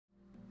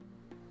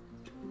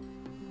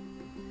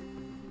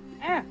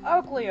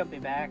Oakley will be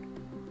back.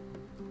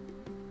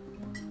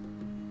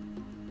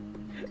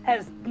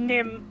 As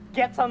Nim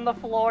gets on the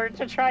floor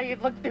to try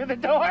and look through the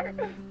door.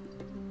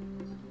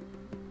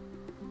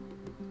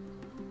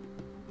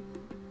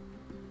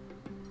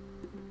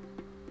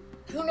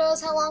 Who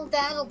knows how long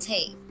that'll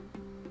take?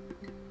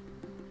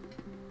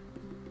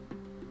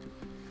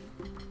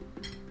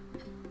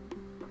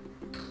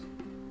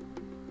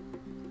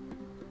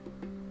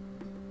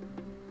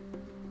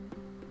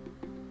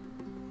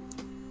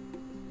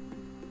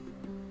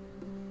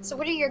 So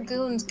where do your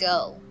goons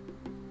go?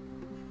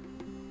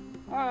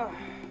 Oh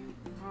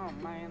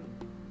man.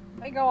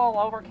 They go all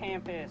over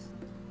campus.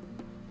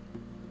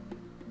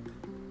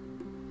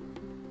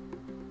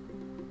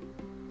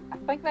 I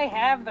think they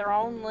have their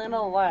own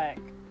little, like,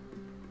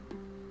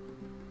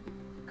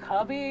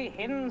 cubby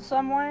hidden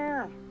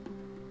somewhere.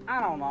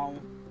 I don't know.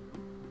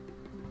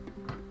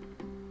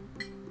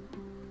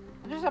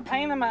 They're just a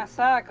pain in my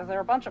side because they're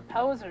a bunch of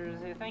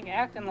posers who think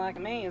acting like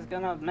me is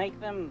gonna make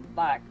them,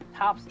 like,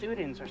 top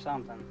students or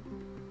something.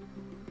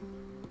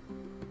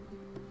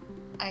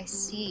 I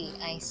see.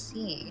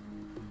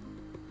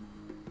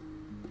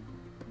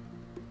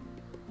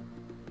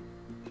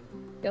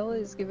 Yella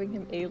is giving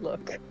him a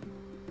look.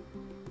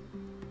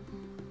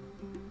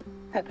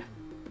 How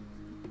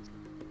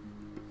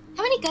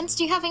many guns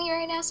do you have in you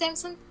right now,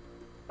 Samson?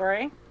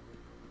 3?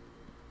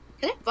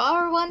 Could I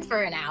borrow one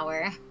for an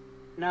hour?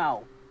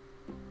 No.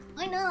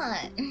 Why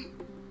not?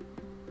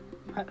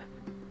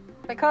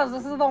 Because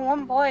this is the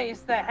one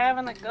place that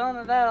having a gun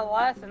without a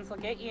license will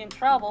get you in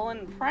trouble,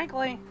 and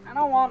frankly, I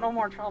don't want no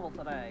more trouble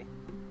today.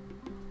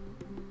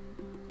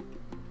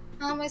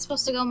 How am I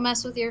supposed to go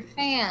mess with your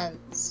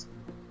fans?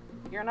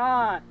 You're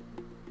not.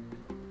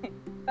 If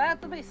I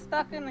have to be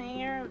stuck in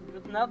here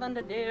with nothing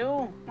to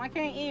do, why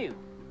can't you?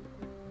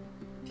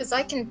 Because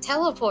I can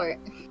teleport.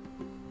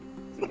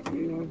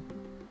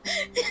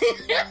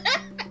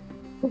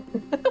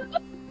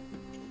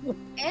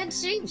 And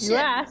shapeshift. You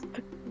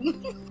asked.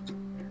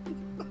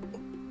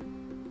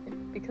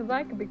 Because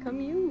I could become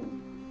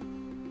you.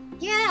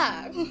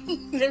 Yeah,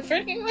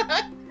 pretty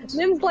much.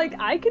 Nim's like,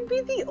 I could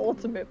be the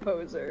ultimate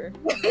poser.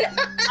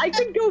 I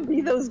could go be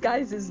those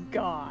guys as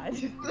god.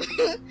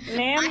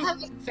 Nim, I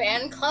have a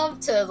fan club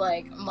to,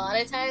 like,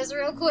 monetize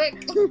real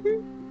quick.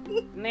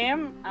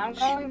 Nim, I'm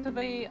going to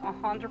be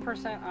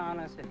 100%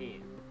 honest with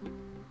you.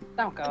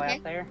 Don't go Okay.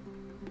 out there.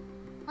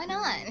 Why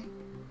not?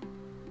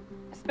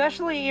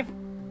 Especially if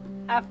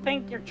I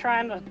think you're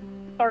trying to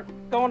start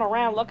going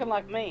around looking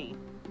like me.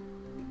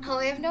 Oh,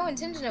 I have no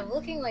intention of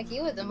looking like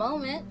you at the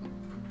moment.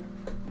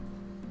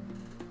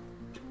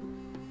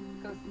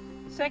 Because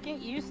the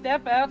second you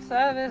step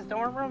outside of this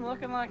dorm room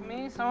looking like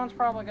me, someone's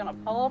probably going to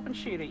pull up and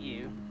shoot at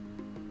you.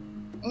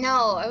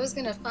 No, I was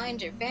gonna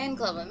find your fan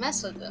club and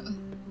mess with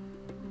them.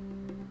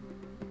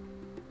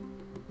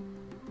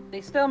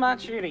 They still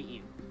might shoot at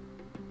you.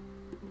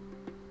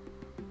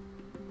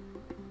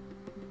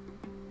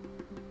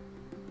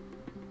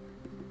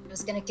 I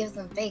was gonna give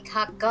them fake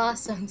hot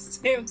goss on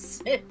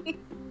Simpson.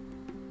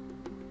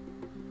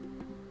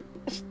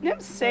 Nim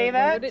say Why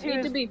that would it to need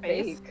his to be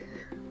face. fake?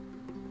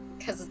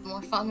 Because it's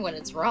more fun when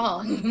it's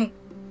wrong.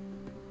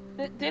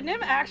 Did Nim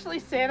actually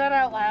say that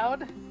out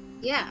loud?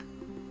 Yeah.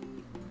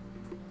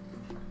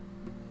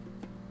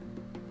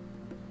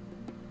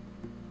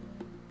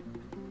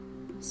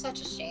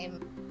 Such a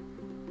shame.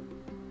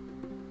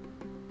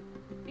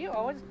 Do you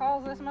always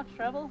cause this much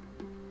trouble?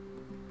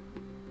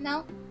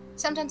 No.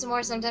 Sometimes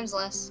more, sometimes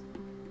less.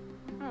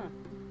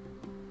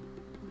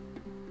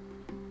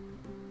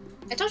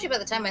 I told you about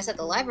the time I set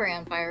the library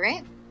on fire,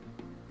 right?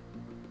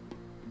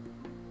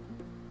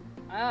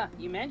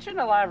 You mentioned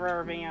the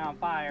library being on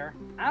fire.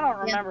 I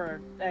don't Yeah.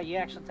 remember you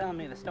actually telling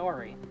me the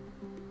story.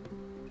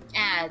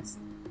 It's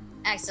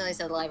accidentally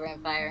set the library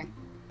on fire.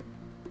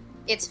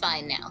 It's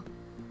fine now.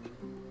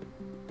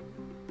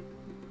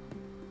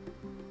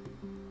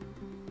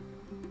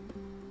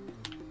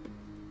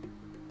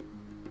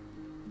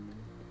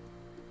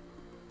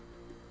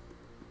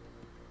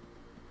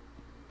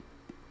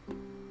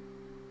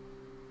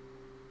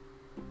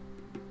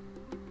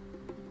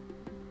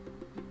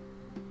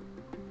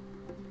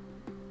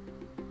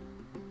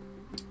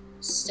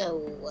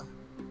 So,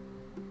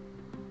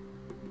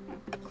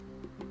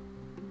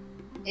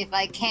 if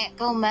I can't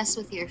go mess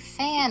with your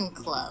fan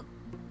club,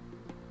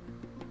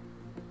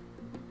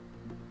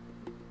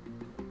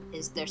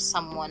 is there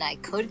someone I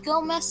could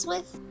go mess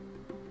with?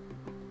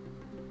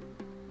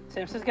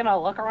 Simpson's gonna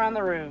look around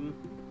the room.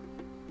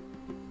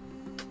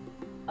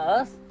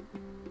 Us?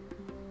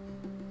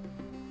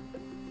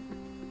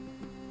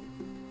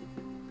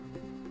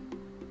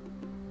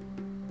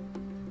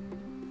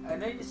 I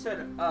know you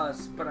said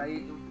us, but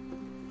I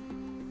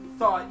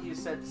thought you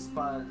said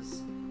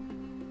Spuzz.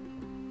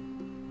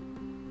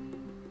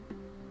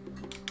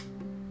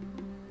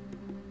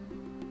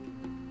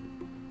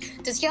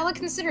 Does Yala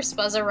consider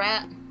Spuzz a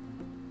rat?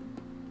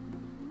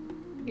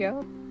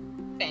 Yeah.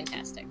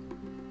 Fantastic.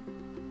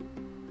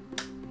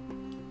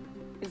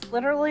 It's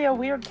literally a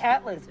weird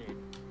cat lizard.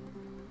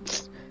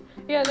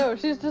 Yeah, no,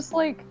 she's just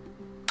like,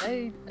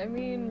 I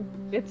mean,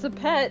 it's a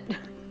pet.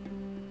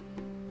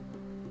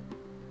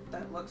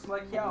 That looks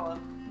like Yala.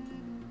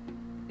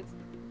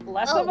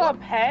 Less Oh, of a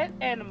pet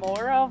and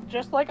more of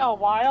just like a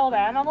wild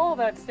animal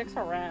that sticks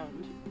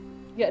around.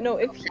 Yeah, no,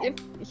 if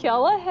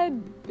Hyala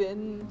had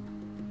been,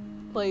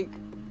 like,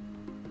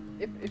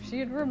 if she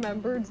had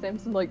remembered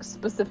Samson, like,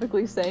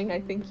 specifically saying,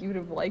 I think you'd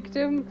have liked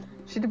him,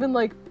 she'd have been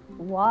like,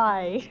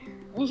 why?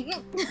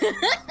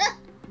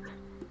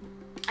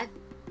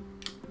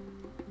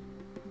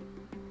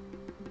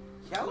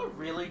 Yala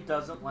really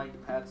doesn't like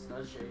pets,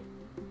 does she?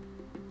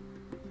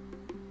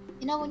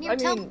 You know, when you're I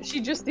mean, she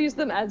just sees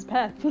them as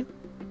pets.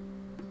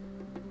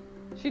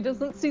 She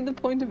doesn't see the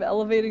point of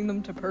elevating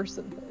them to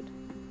personhood.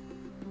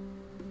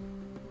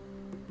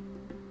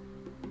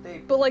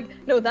 But,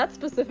 like, no, that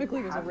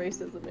specifically was a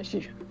racism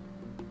issue.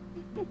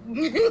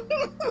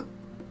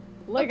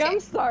 Like, Okay. I'm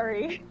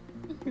sorry.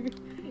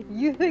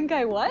 You think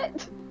I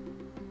what?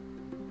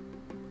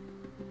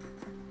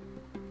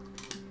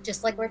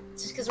 just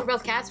because we're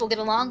both cats, we'll get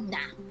along? Nah.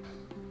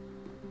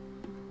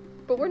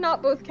 But we're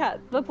not both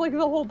cats. That's, like, the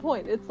whole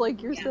point. It's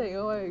like you're Yeah.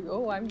 saying,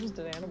 I'm just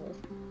an animal.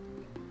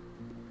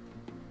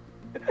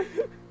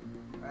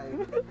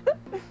 Right.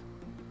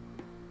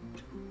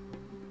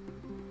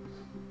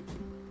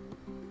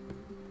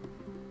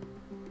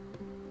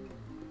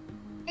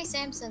 Hey,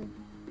 Samson.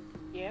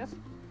 Yes?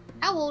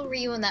 How old were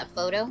you in that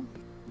photo?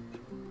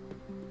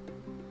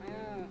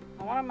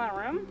 I want in my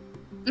room?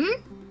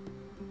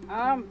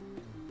 Hmm?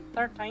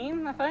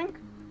 13, I think.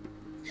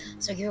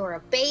 So you were a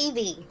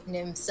baby.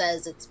 Nim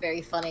says it's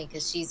very funny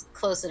because she's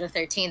closer to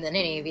 13 than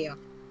any of you.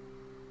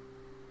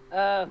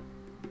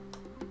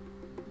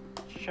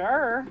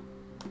 Sure.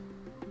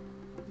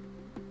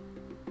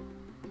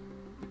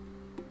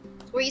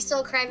 Were you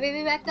still a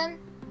crybaby back then?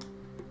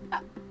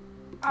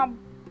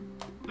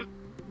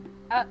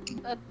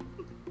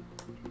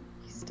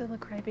 He's still a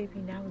crybaby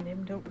now,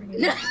 Nim. Don't bring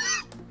it up.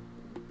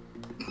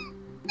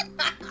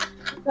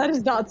 That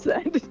is not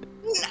said.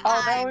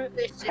 Oh, that I was-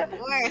 wish it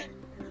were.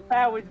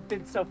 That would have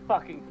been so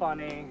fucking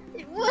funny.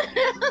 It would.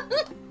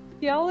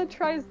 Hyala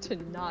tries to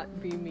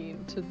not be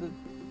mean to the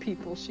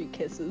people she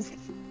kisses.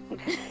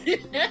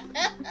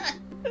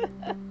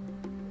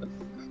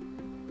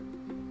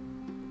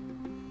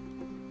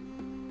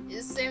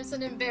 Is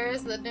Samson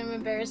embarrassed that Nim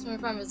embarrassed him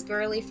from his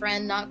girly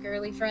friend, not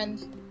girly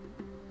friend?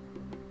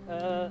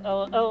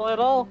 A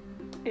little.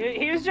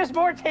 He was just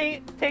more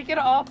taken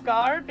off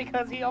guard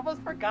because he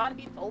almost forgot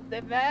he told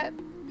them that.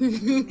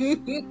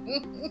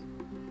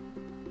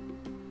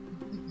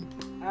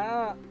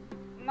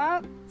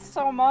 Not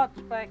so much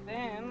back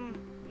then.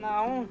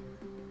 No.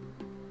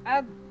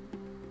 I'd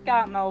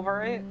gotten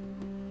over it.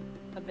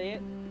 A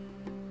bit.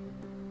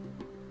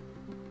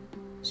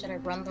 Should I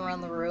run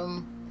around the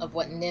room of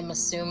what Nim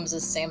assumes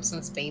is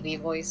Samson's baby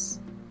voice?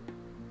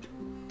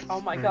 Oh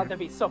my god, that'd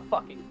be so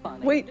fucking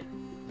funny. Wait,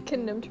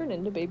 can Nim turn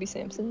into baby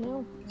Samson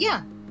now?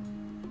 Yeah.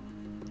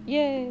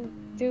 Yay,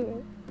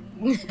 do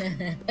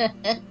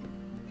it.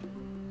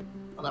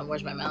 Hold on,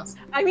 where's my mouse?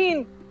 I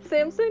mean,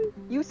 Samson,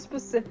 you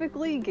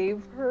specifically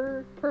gave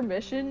her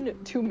permission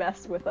to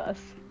mess with us.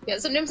 Yeah,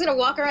 so Nim's gonna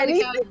walk around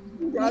the couch. Anything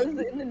he does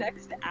in the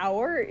next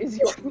hour is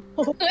your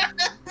fault.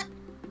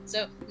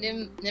 So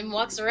Nim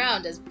walks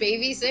around as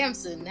baby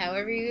Samson,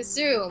 however you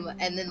assume,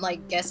 and then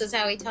like guesses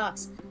how he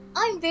talks.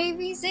 I'm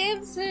baby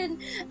Samson,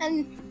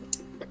 and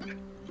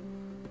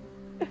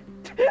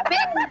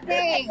bang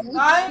bang.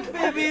 I'm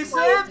Baby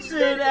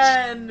Samson,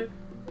 and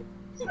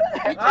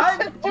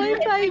I'm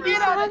Baby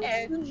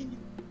Samson.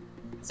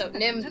 So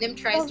Nim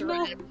tries to Oh, run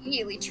no. and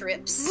immediately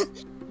trips.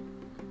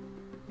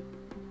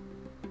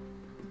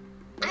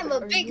 I'm a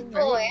Are big you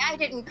boy. right? I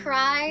didn't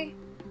cry.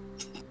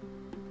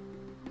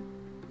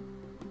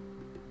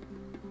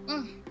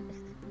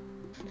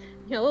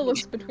 Yellow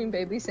looks between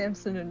baby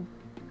Samson and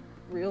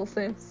real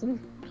Samson.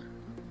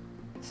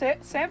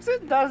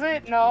 Samson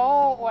doesn't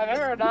know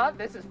whether or not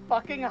this is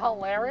fucking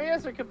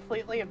hilarious or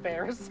completely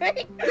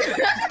embarrassing.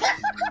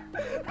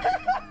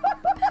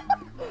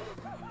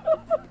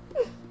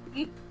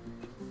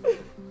 I'm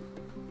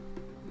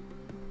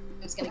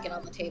just gonna get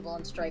on the table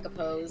and strike a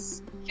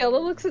pose. Yellow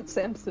looks at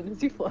Samson.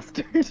 Is he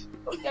flustered?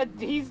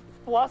 He's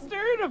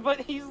flustered, but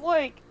he's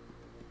like...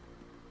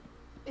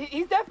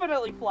 He's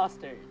definitely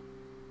flustered.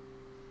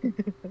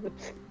 What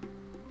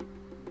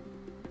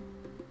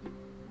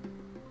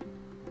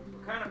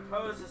kind of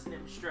pose is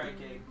Nim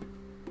striking?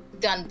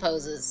 Gun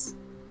poses.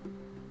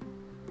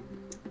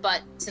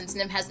 But since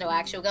Nim has no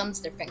actual guns,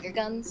 they're finger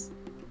guns.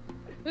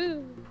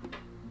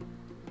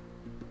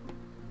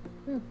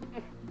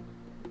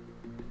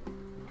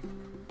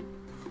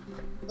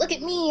 Look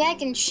at me, I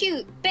can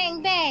shoot!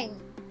 Bang bang!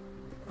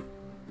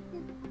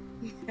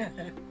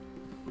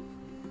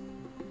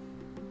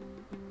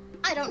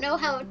 I don't know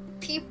how a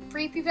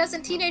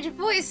prepubescent teenage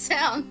voice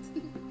sounds.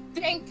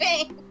 Bang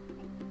bang!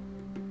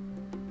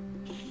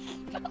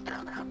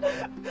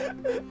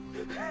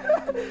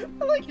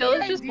 Like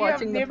Yellow's just idea of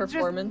watching the Nim just-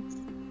 performance.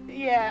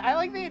 Yeah, I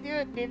like the idea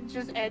that Nim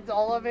just ends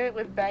all of it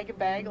with bang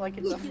bang like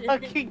it's a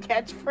fucking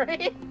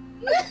catchphrase.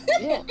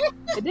 Yeah,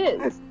 it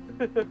is.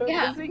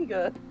 Yeah.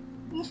 Bazinga.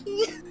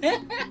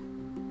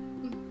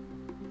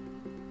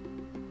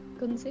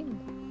 Couldn't sing.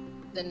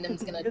 Then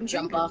Nim's gonna Good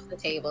jump thinking. off the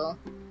table,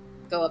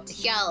 go up to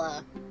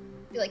Hyala,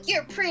 be like,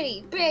 "You're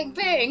pretty! Bang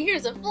bang!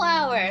 Here's a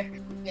flower!"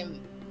 Nim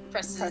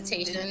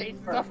prestidigitation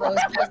for a rose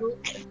petal.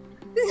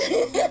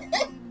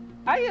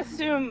 I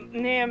assume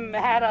Nim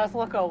had us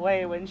look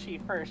away when she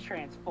first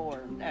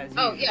transformed, as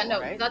Oh, usual, yeah, no,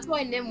 right? that's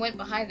why Nim went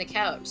behind the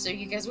couch, so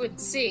you guys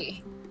wouldn't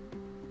see.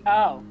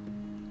 Oh.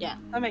 Yeah.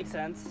 That makes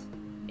sense.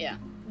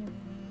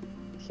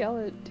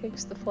 Hyala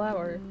takes the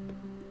flower.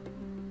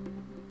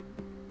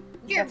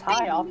 You're That's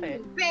high big off me,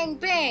 it. Bang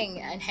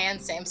bang! And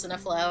hands Samson a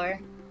flower.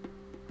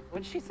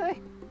 What'd she say?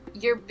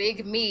 You're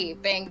big me,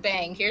 bang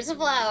bang, here's a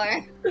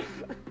flower.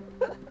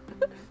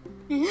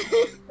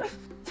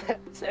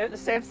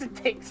 Samson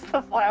takes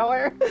the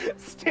flower,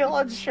 still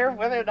unsure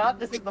whether or not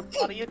this is the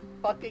funniest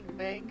fucking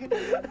thing.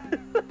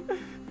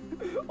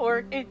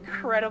 Or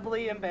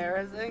incredibly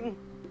embarrassing.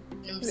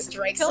 Nim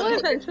strikes Hyala him.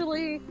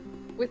 eventually,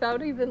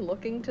 without even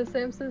looking to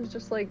Samson, is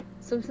just like,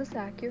 so is this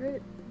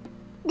accurate?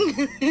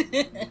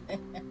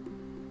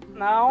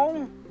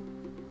 No?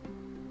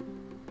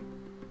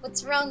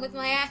 What's wrong with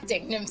my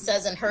acting? Nim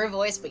says in her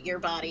voice, but your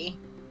body.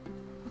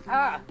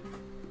 Ah.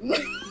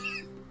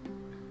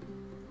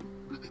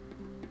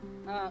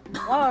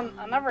 Well,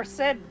 I never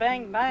said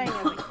bang bang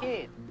as a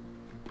kid.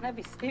 That'd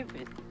be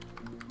stupid.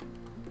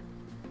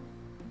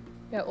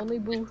 Yeah, only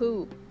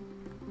boo-hoo.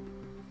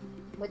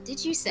 What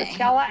did you Did say?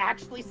 Kala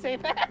actually say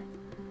that?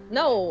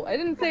 No, I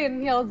didn't say it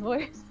in Hyala's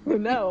voice.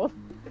 No.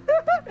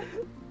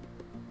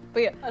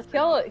 But yeah,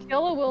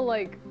 Hyala will,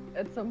 like,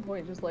 at some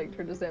point just, like,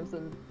 turn to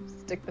Samson,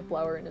 stick the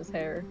flower in his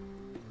hair,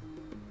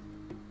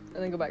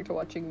 and then go back to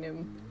watching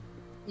Nim.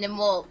 Nim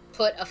will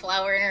put a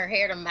flower in her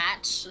hair to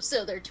match,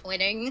 so they're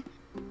twinning.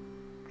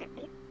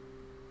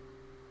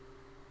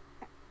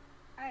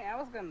 Hey, I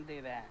was gonna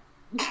do that.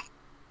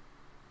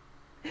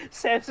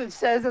 Samson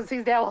says as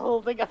he's now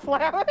holding a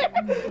flower.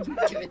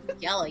 Give it to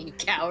Yellow, you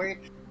coward.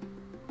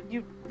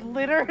 You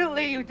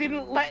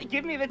didn't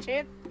give me the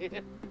chance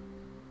to.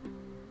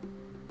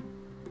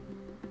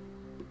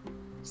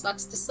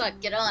 Sucks to suck,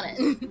 get on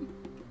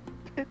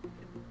it.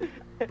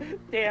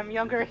 Damn,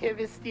 younger him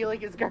is stealing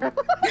his girl.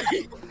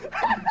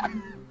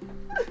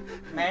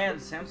 Man,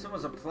 Samson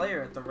was a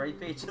player at the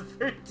ripe age of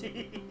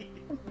 13.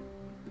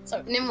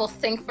 So Nim will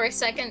think for a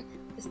second,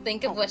 just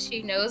think of what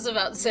she knows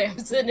about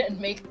Samson and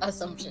make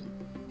assumption.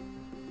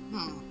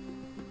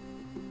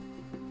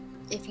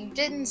 If you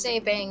didn't say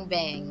bang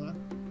bang,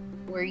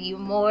 were you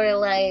more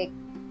like...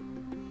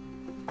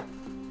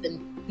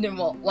 Then Nim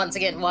will once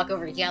again walk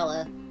over to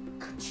Yala.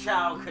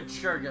 Ka-chow,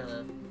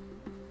 ka-churga.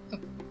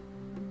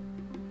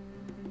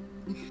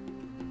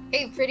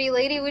 Hey pretty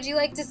lady, would you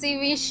like to see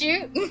me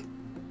shoot?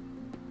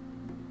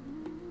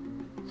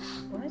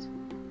 What?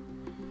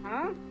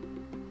 Huh?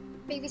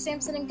 Baby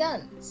Samson and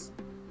guns.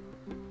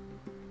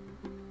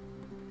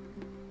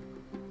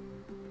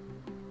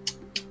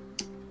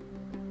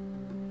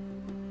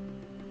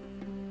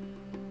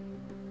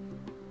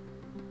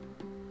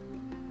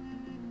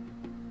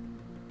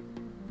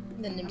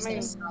 Then Nim's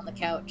gonna sit on the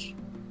couch.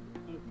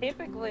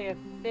 Typically, it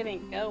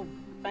didn't go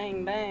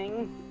bang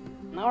bang.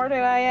 Nor did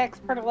I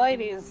ask pretty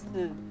ladies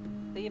to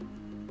see if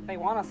they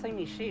want to see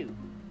me shoot.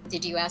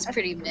 Did you ask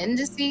pretty men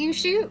to see you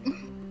shoot?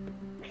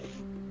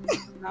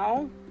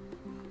 No?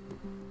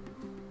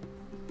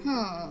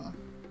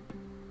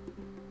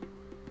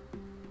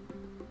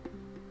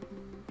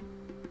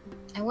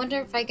 I wonder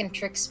if I can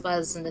trick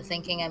Spuzz into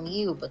thinking I'm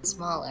you, but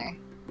smaller.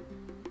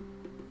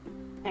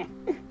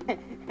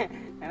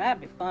 And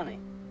that'd be funny.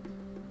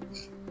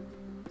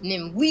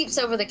 Nim leaps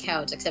over the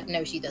couch, except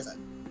no, she doesn't.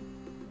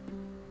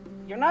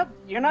 You're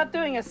not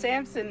doing a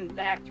Samson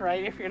act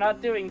right if you're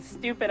not doing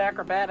stupid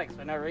acrobatics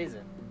for no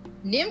reason.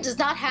 Nim does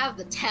not have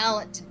the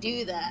talent to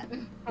do that.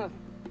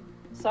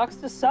 Sucks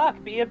to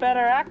suck. Be a better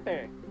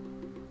actor.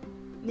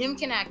 Nim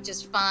can act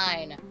just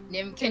fine.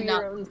 Nim Do your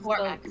cannot own perform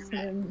stunts, acrobatics.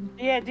 Nim.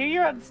 Yeah, do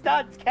your own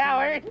stunts,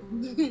 coward.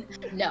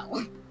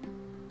 No.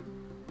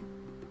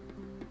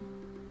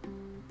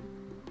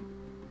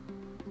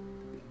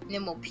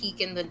 Nim will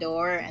peek in the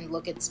door and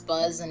look at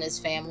Spuzz and his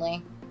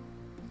family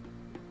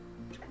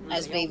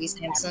as baby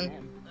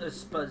Samson. A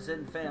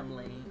Spuzzin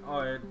family,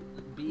 or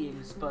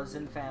being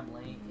Spuzzin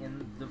family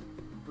in the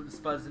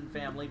Spuzzin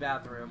family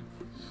bathroom.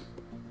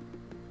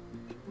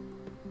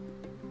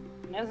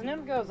 And as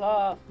Nim goes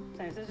off,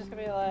 Samson's just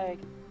gonna be like,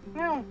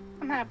 no,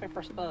 I'm happy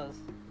for Spuzz.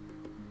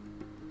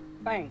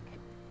 Think.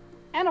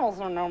 Animals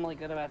are normally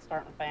good about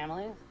starting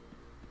families.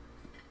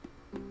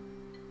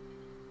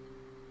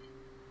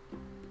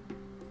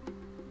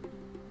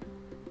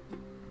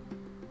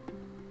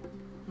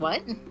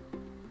 What?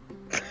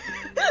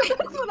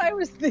 That's what I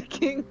was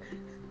thinking.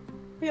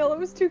 Hyala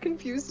was too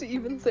confused to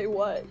even say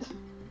what.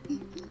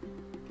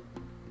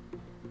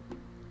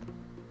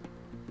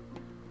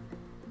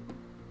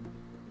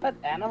 But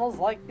animals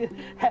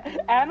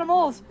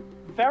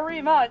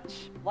very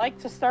much like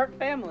to start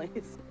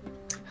families.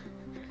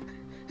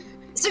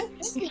 So,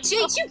 you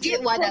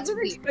get why I that's wasn't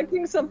weird.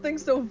 expecting something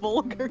so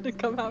vulgar to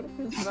come out of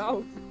his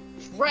mouth.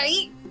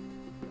 Right?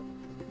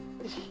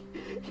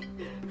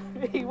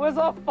 He was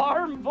a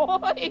farm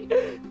boy.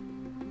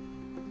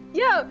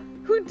 Yeah,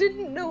 who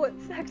didn't know what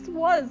sex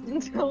was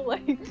until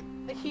like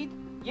He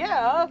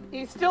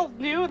still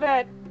knew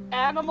that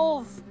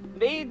animals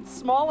made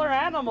smaller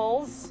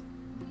animals.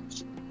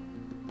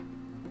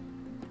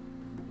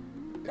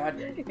 God.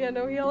 yeah,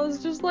 no,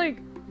 Yella's just like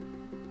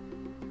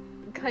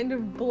kind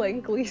of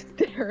blankly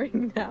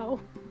staring now.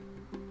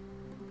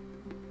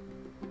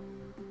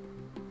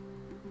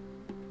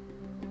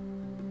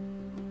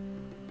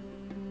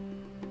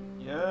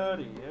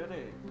 Yuri,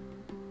 Yuri.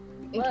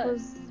 It What?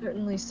 was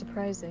certainly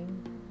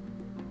surprising.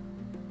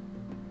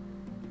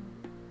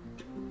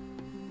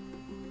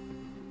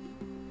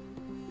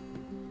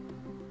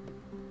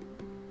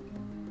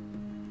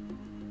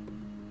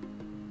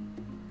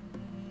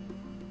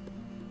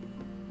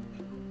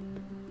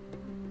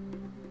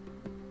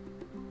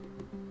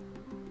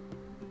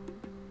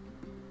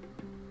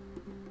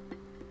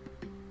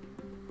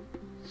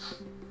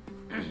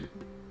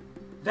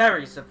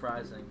 Very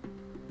surprising.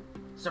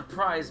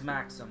 Surprise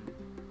Maxim.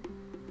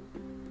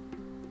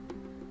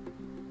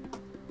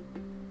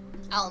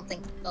 I don't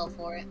think he fell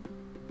for it.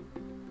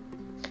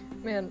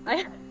 Man,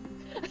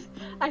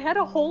 I had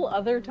a whole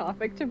other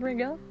topic to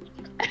bring up,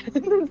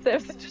 and then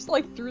Samson just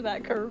like threw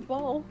that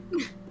curveball.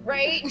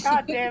 Right?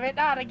 God damn it,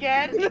 not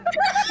again.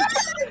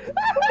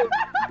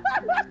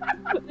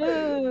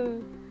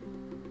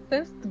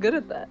 Samson's good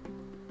at that.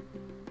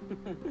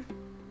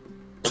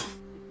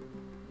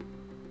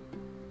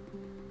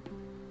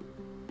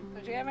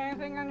 Did you have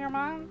anything on your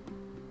mind?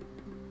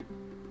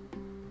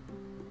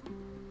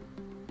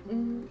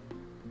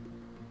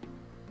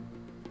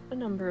 A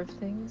number of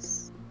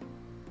things.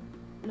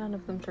 None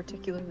of them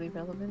particularly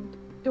relevant.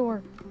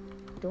 Door.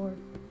 Door.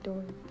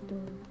 Door.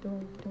 Door.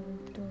 Door. Door.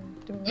 Door.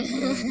 Door.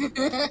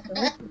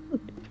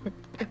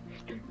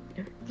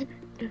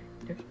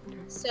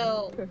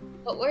 So,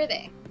 what were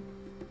they?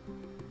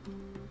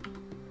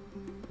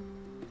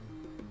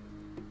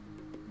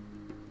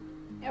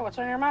 Yeah, what's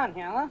on your mind,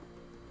 Yella?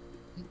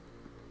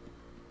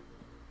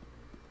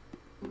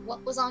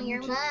 What was on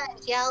your mind,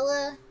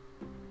 Yella?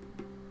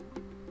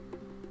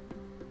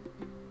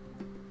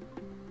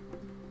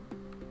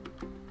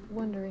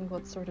 Wondering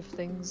what sort of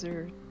things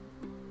are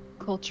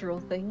cultural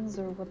things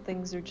or what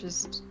things are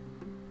just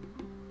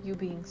you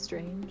being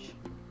strange.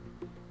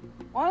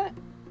 What?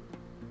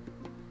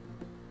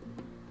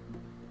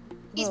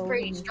 He's Well,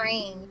 pretty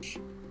strange.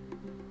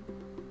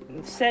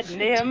 Said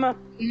Nim,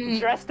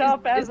 dressed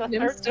up as a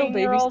Nim's still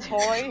 13-year-old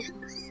boy.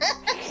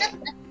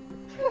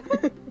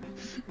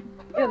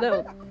 Yeah,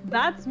 no,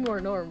 that's more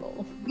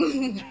normal.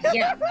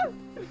 Yeah.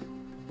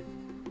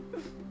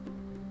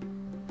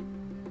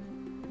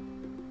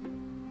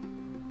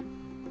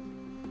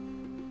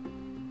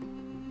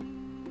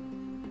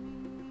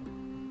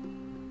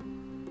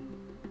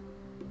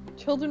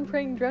 Children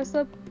praying dress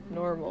up,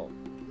 normal.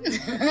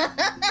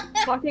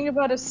 Talking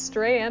about a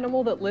stray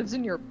animal that lives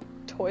in your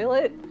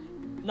toilet,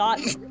 not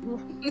normal.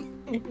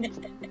 He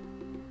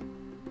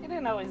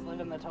didn't always live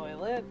in the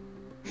toilet.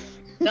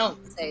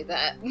 Don't say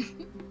that.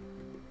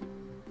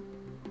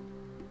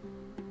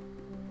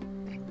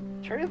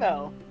 True,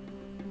 though.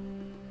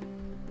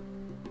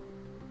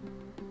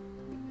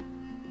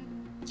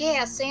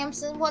 Yeah,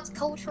 Samson, what's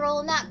cultural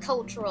and not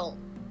cultural?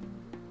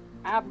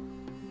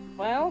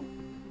 Well,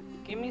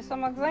 give me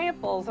some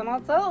examples and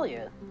I'll tell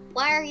you.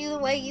 Why are you the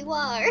way you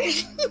are?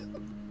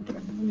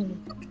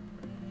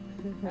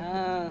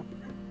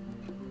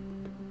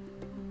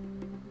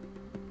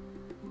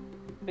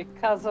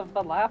 Because of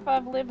the life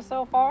I've lived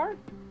so far?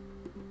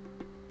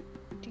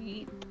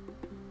 Deep.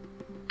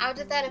 How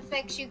did that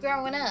affect you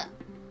growing up?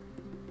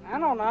 I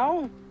don't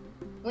know.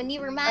 When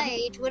you were my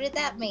age, what did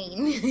that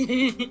mean?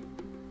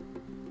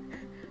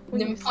 When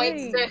Nim you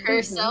points say to business,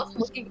 herself,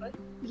 looking at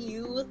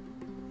you.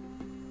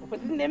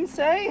 What did Nim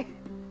say?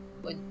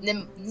 When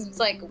Nim's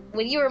like,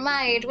 when you were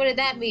my age, what did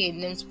that mean?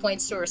 Nim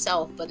points to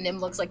herself, but Nim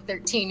looks like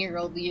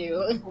 13-year-old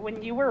you.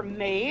 When you were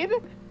made?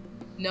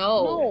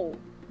 No.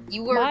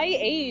 You were. my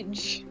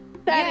age.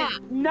 That is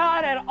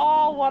not at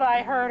all what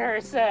I heard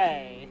her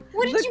say.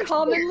 What did The you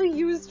commonly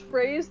used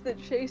phrase that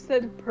Shay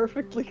said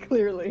perfectly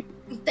clearly.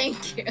 hear?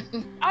 Thank you.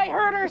 I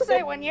heard her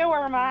say when you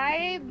were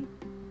made.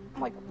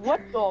 I'm like,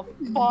 what the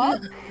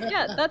fuck?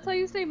 Yeah, that's how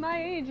you say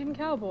my age in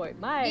cowboy.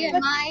 My age. Yeah,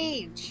 my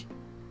age.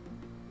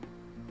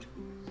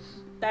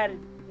 That is,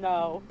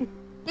 no.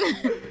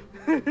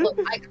 Look,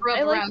 I grew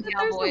I up like around that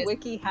there's a cowboys.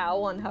 wiki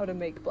how on how to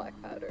make black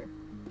powder.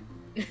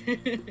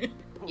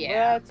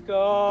 Yeah. Let's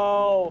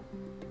go.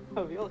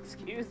 Oh, you'll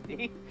excuse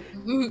me.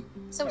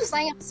 So,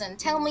 Samson,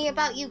 tell me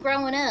about you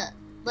growing up.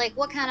 Like,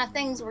 what kind of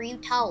things were you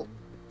taught?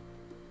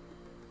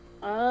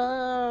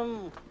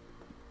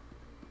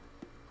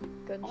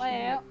 Good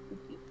Well,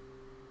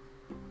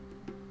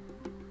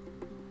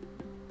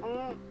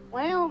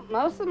 well,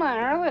 most of my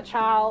early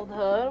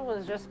childhood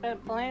was just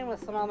spent playing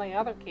with some of the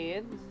other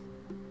kids.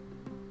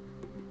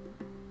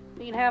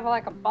 We'd have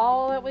like a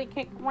ball that we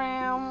kick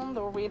around,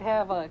 or we'd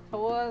have like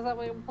toys that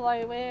we would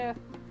play with.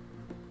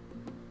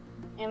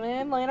 And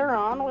then later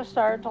on, we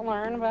started to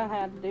learn about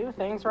how to do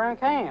things around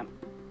camp.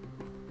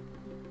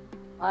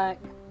 Like,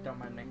 Don't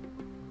mind me.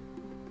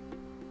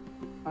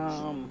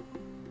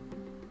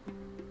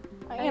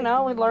 you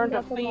know, we learned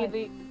to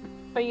feed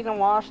and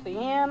wash the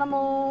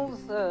animals.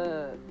 We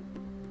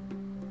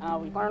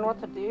learned what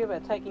to do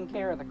about taking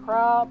care of the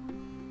crop.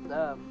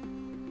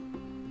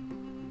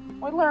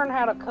 We learned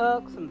how to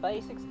cook, some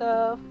basic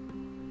stuff.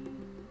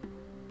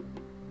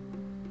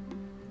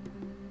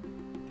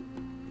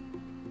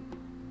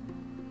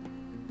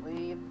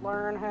 We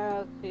learned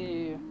how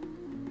to,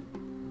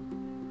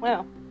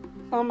 well,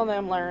 some of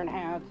them learned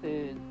how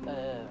to,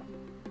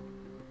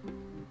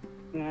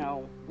 you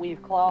know,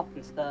 weave cloth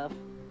and stuff.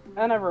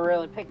 I never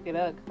really picked it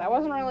up because I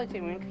wasn't really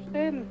too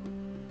interested.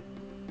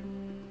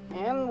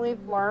 And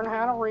we've learned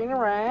how to read and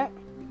write.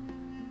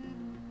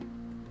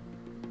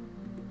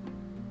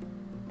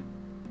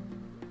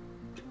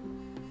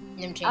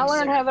 I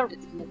learned how to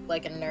look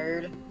like a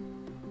nerd.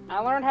 I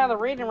learned how to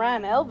read and write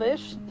in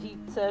Elvish. He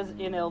says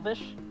in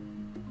Elvish.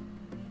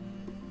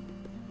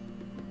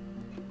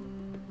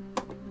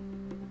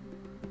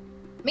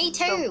 Me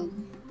too.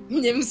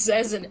 Nim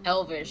says in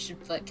Elvish,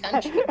 but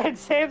country. And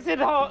Samson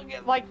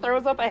like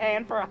throws up a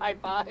hand for a high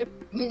five.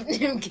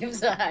 Nim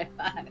gives a high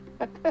five.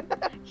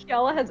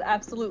 Kiala has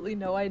absolutely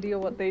no idea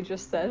what they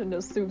just said and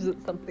assumes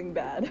it's something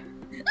bad.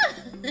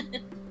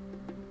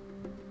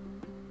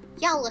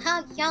 Yalla,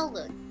 how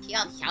yalla,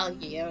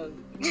 yalla.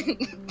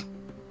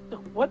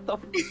 What the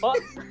fuck?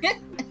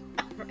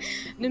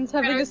 Nim's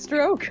having a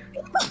stroke.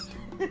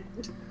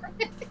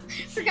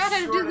 Forgot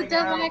how to do the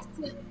dumb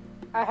accent.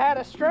 I had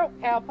a stroke,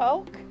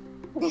 cowpoke.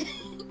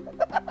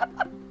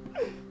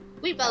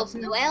 We both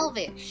know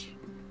Elvish.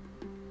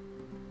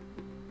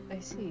 I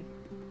see.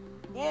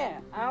 Yeah,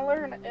 I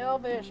learned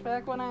Elvish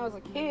back when I was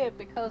a kid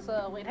because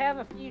we'd have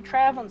a few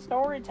traveling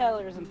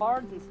storytellers and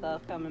bards and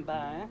stuff coming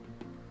by.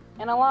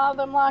 And a lot of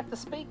them like to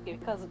speak it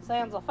because it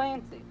sounds so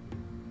fancy.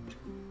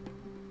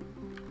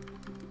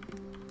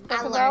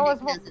 I learned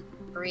it because it's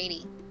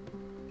pretty.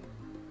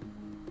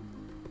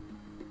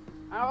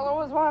 I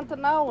always wanted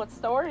to know what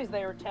stories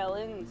they were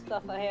telling and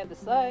stuff they had to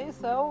say,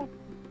 so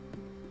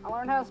I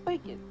learned how to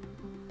speak it.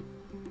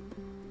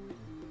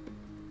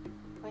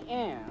 But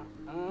yeah,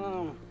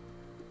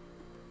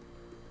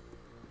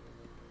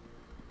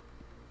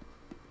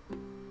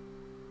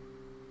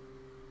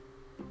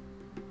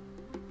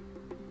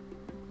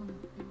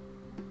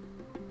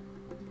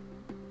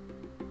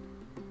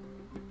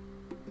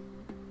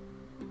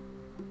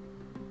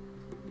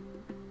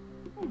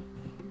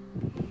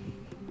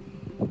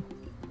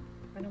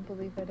 I don't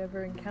believe I'd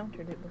ever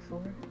encountered it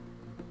before.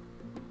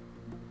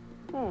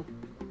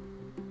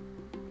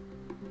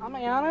 I'll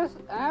be honest,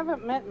 I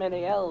haven't met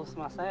many elves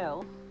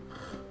myself.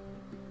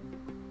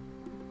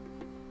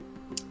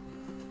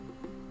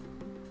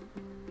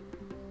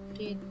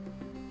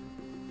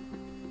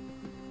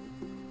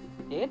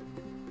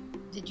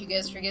 Did you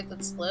guys forget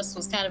that Celeste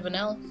was kind of an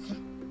elf?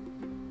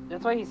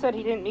 That's why he said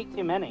he didn't meet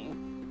too many.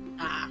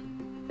 Ah.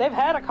 They've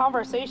had a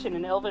conversation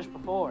in Elvish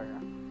before.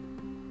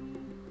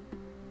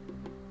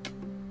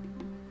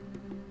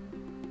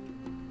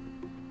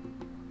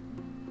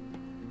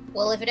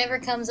 Well, if it ever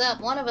comes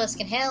up, one of us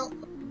can help.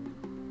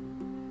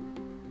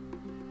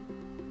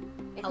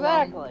 Exactly. How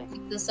long to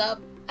keep this up?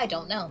 I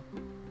don't know.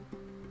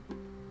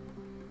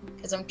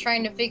 Because I'm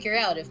trying to figure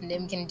out if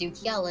Nim can do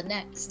Kiala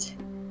next.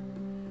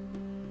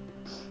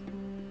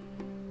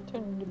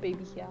 Turn into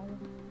baby Kiala.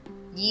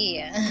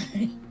 Yeah.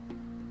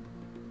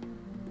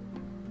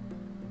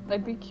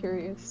 I'd be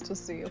curious to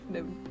see if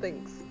Nim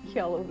thinks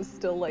Kiala was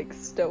still, like,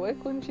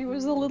 stoic when she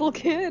was a little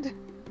kid.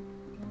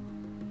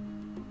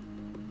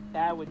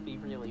 That would be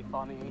really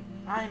funny.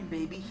 I'm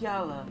Baby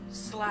Hyala.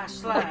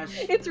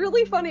 // It's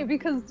really funny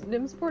because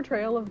Nim's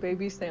portrayal of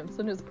Baby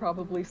Samson is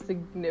probably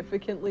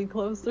significantly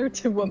closer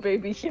to what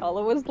Baby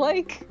Hyala was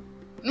like.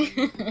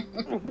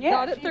 Yeah,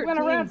 Not at she 13, went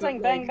around but,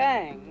 saying like, bang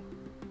bang.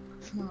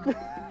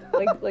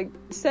 like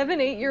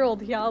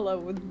 7-8-year-old Hyala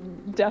would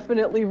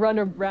definitely run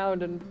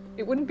around and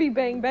it wouldn't be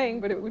bang bang,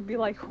 but it would be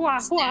like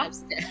hua hua.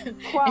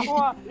 Hua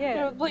hua.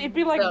 Yeah. It'd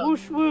be like So-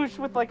 whoosh whoosh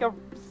with like a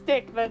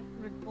stick that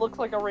looks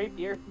like a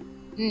rapier.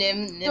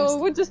 Nim's So it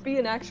would just be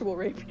an actual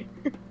rapier.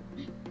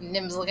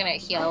 Nim's looking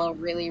at Hyala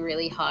really,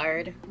 really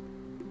hard.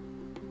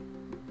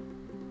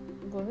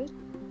 What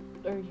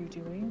are you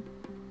doing?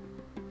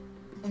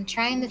 I'm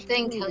trying to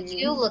think how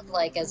you look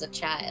like as a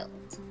child.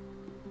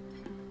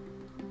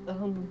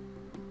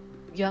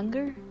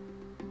 Younger?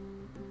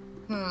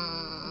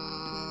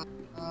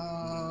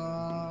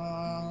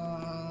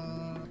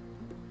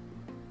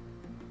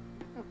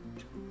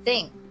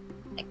 Think.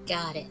 I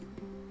got it.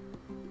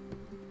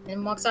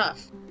 And walks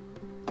off.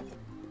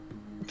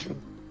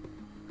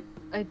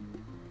 I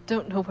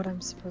don't know what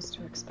I'm supposed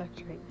to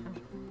expect right now.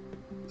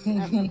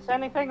 If it's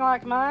anything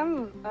like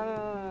mine,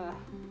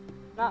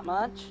 not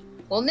much.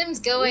 Well, Nim's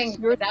going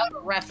without a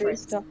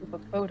reference. Based off of a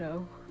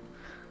photo.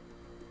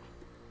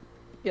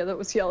 Yeah, that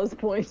was Yala's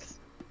point.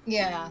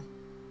 Yeah.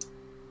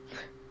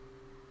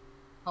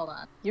 Hold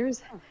on.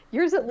 Yours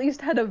at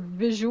least had a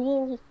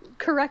visual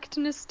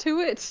correctness to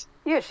it.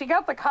 Yeah, she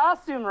got the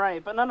costume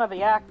right, but none of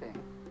the acting.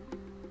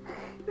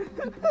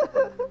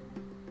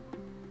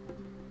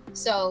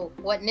 So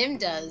what Nim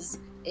does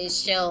is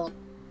she'll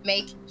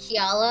make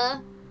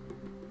Hyala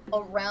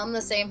around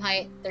the same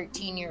height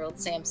 13-year-old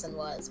Samson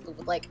was, but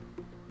with like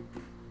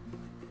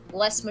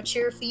less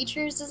mature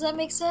features. Does that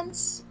make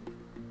sense?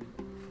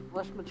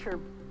 Less mature,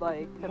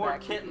 like More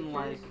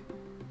kitten-like.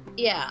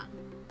 Yeah.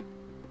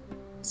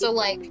 So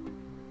like,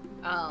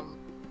 I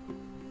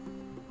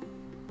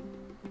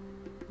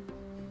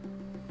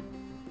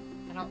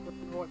don't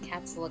remember what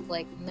cats look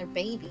like when they're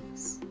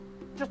babies.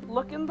 Just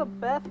look in the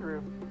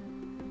bathroom.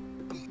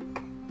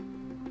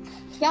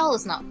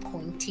 Hyala's not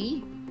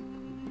pointy.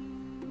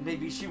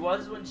 Maybe she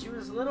was when she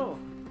was little.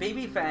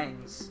 Baby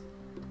fangs.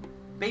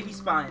 Baby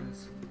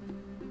spines.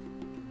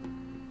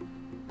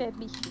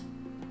 Baby.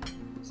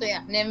 So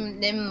yeah,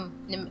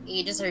 Nim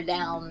ages her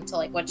down to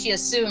like what she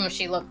assumes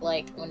she looked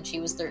like when she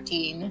was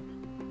 13.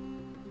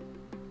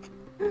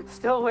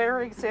 Still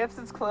wearing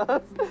Samson's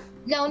clothes.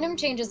 No, Nim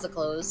changes the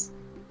clothes.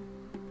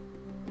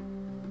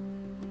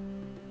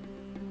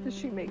 Does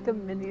she make a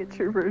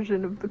miniature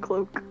version of the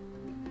cloak?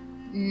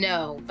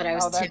 No, but I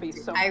was that'd be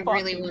tempted. so I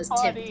really fucking was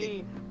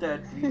funny. tempted.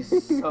 That'd be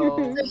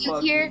so So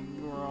you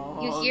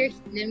wrong. You hear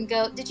Nim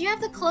go, "Did you have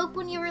the cloak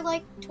when you were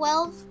like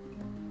 12?"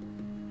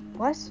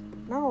 What?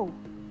 No.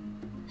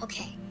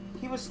 Okay.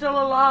 He was still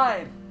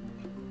alive.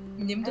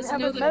 Nim I doesn't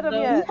know haven't met him We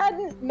yet.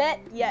 hadn't met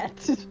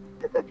yet.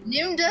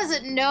 Nim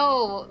doesn't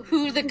know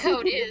who the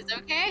code is,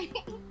 okay?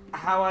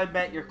 How I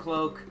Met Your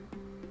Cloak.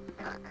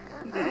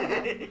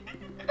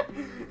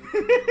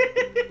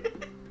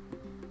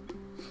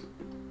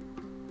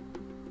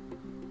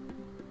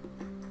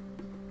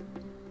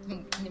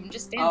 Nim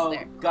just stands Oh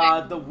there.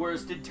 God, the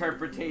worst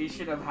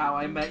interpretation of How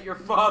I Met Your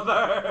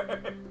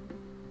Father.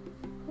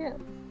 Yeah.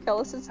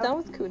 Kella sits down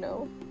with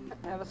Kuno.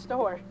 I have a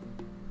store.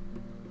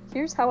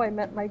 Here's how I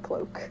met my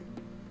cloak.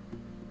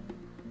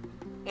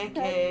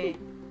 AKA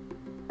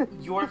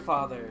your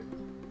father.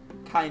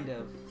 Kind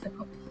of.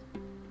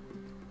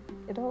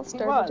 It all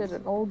started was. at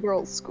an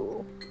all-girls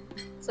school.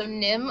 So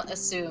Nim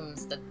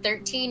assumes that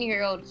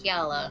 13-year-old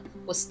Hyala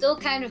was still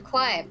kind of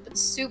quiet, but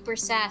super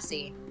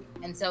sassy.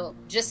 And so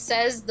just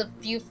says the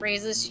few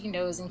phrases she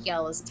knows in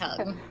Hyala's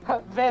tongue.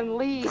 Then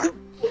leave.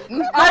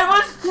 I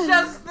was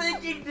just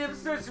thinking Nim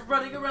starts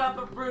running around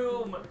the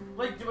room,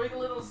 like doing a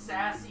little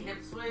sassy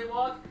hip sway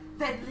walk.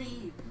 Then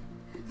leave.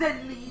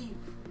 Then leave.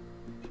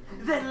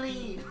 Then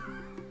leave.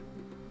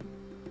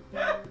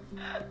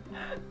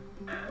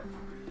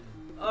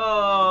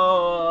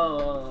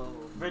 Oh,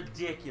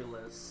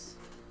 ridiculous.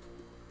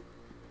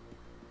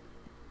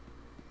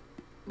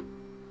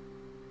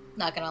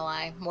 Not gonna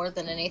lie, more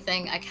than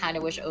anything, I kind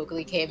of wish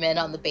Oakley came in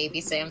on the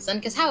baby Samson,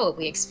 because how would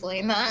we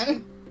explain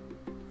that?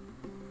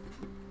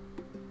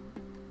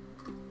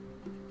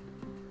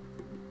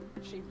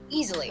 She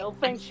Easily. still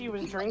thinks she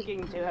was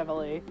drinking too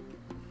heavily.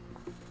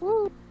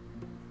 Woo!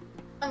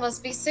 I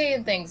must be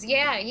saying things.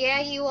 Yeah,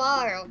 you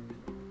are.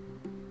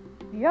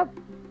 Yep,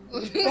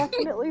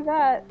 definitely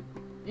that.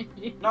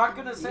 Not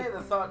gonna say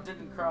the thought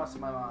didn't cross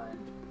my mind.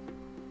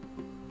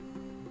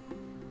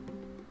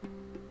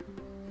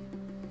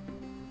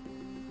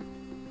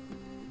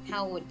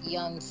 How would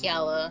young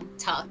Hyala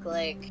talk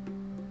like?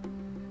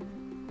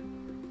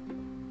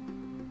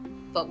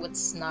 But with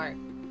snark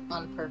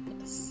on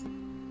purpose.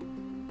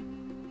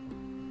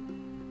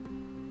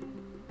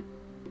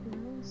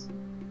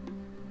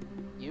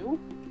 You?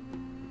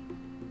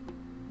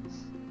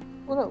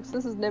 Well, no,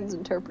 this is Nim's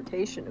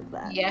interpretation of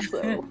that. Yeah.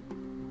 So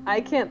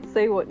I can't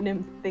say what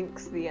Nim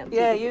thinks the answer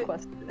Yeah, to the you-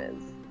 question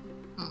is.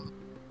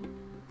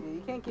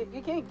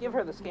 You can't give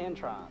her the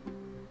Scantron.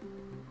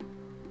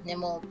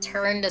 Nim will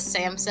turn to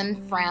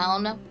Samson,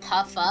 frown,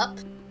 puff up,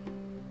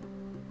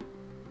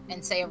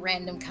 and say a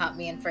random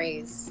Copmian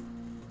phrase.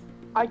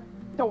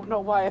 Don't know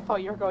why I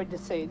thought you were going to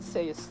say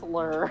a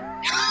slur.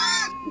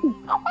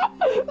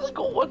 Like,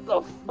 what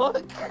the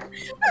fuck?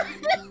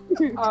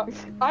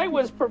 I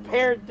was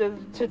prepared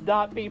to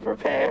not be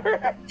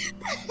prepared.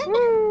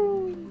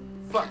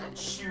 Fucking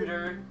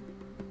shooter.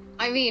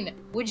 I mean,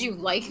 would you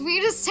like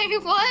me to say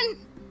one?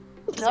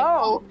 'Cause I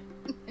No,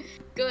 won't.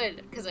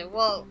 Good, because I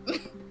won't.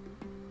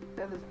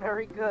 that is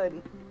very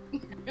good.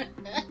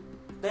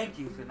 Thank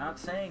you for not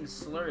saying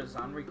slurs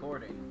on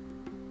recording.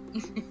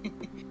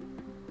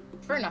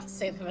 Prefer not to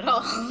say them at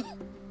all.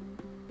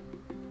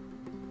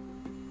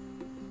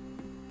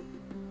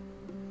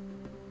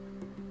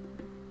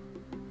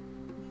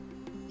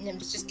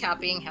 Nim's just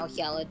copying how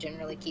Hyala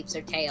generally keeps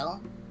her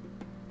tail.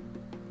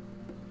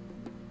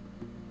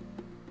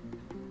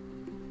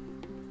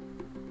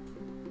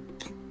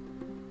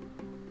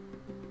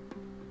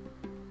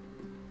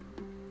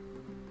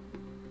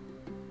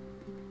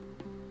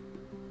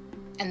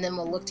 And then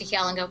we'll look to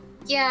Hyala and go,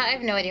 yeah, I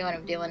have no idea what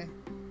I'm doing.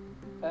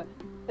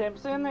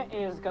 Simpson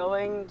is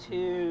going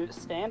to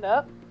stand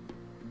up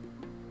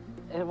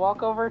and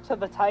walk over to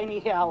the tiny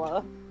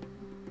Hyala.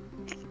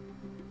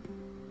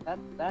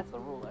 That's the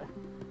ruler.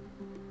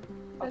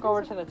 Walk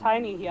over to the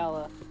tiny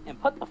Hyala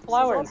and put the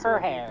flower in her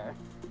hair.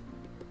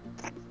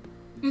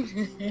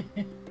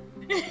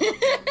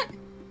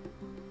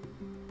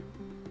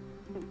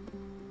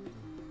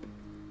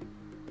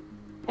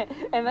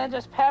 And then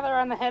just pat her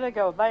on the head and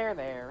go,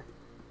 there.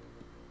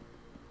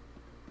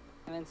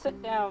 And then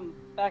sit down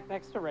back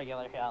next to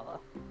regular Hyala.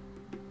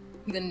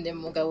 Then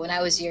Nim will go, when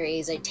I was your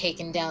age, I'd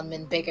taken down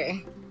men bigger.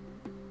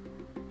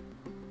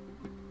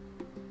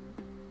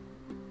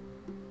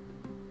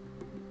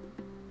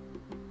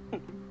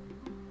 Big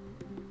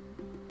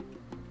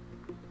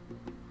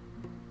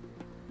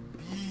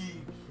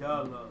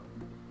Hyala.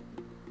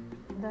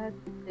 That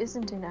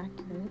isn't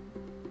inaccurate.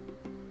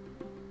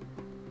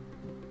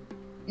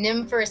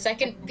 Nim for a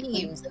second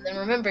beams, and then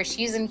remember,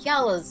 she's in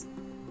Hyala's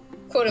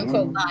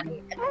quote-unquote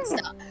body, and then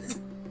stops.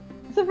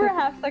 So for a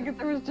half second,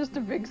 there was just a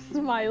big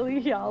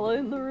smiley Hyala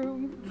in the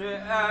room. The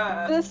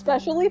Ah.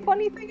 especially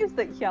funny thing is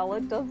that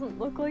Hyala doesn't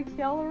look like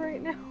Hyala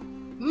right now.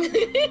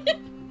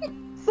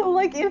 So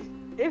like, if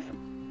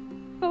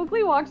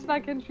Stokely walks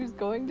back in, she's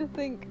going to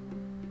think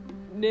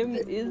Nim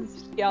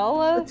is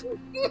Hyala,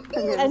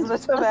 and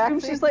assume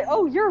she's like,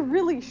 "Oh, you're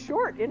really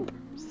short in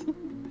person."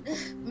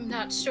 I'm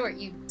not short,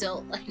 you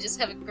dolt. I just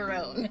haven't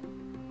grown.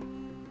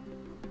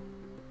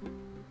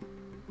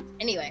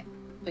 Anyway,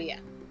 but yeah.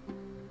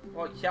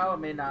 Well, Hyala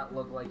may not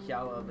look like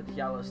Hyala, but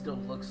Hyala still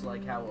looks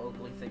like how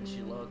Oakley thinks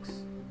she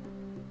looks.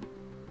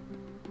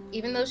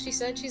 Even though she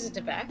said she's a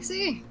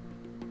tabaxi?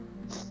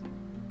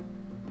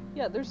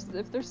 Yeah,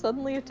 if there's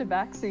suddenly a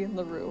tabaxi in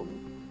the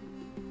room,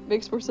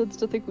 makes more sense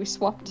to think we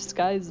swapped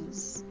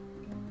disguises.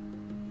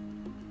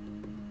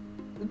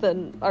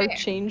 Then our Fair.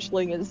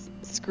 changeling is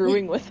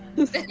screwing with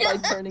us by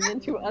turning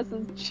into us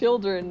as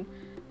children.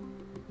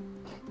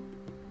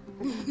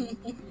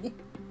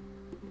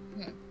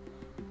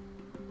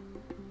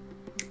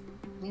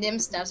 Nim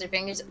snaps her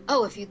fingers.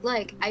 Oh, if you'd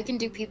like, I can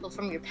do people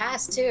from your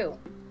past too.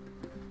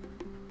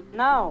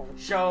 No.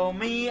 Show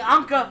me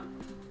Anka!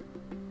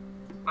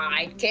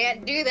 I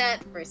can't do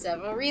that for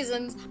several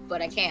reasons,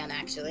 but I can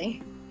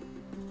actually.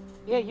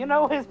 Yeah, you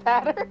know his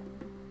pattern?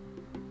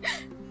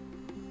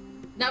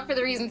 Not for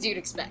the reasons you'd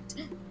expect.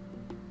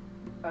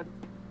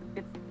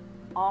 It's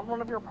on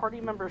one of your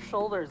party members'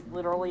 shoulders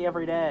literally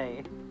every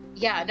day.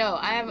 Yeah, no,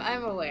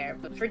 I'm aware,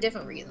 but for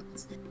different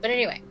reasons. But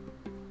anyway.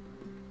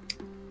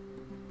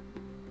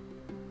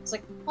 It's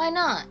like, why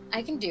not?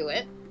 I can do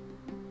it.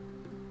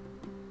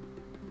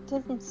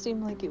 Doesn't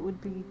seem like it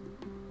would be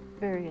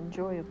very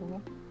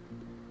enjoyable.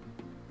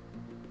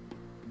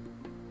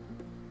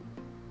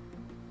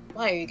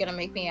 Why, are you gonna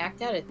make me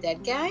act out a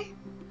dead guy?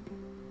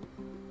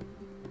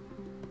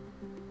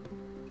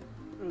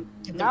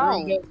 The room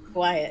No. goes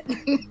quiet.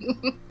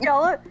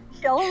 Hyala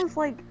was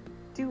like,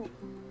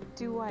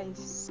 do I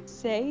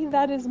say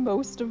that is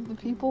most of the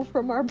people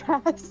from our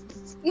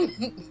past?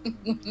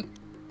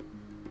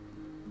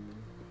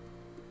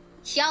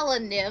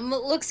 Hyala Nim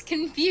looks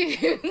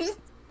confused.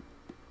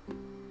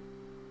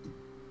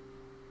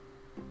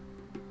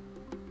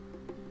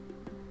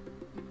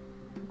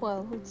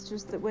 Well, it's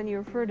just that when you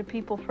refer to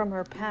people from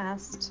our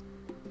past,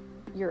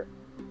 you're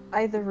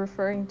either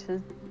referring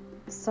to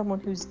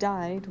someone who's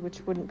died, which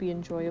wouldn't be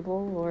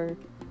enjoyable, or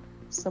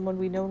someone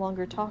we no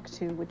longer talk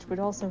to, which would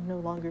also no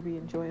longer be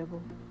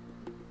enjoyable.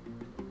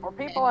 Or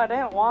people I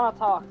didn't want to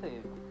talk to,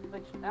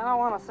 which I don't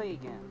want to see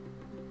again.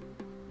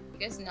 You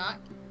guys not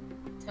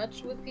in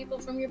touch with people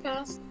from your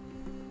past?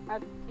 I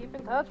keep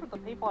in touch with the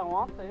people I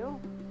want to.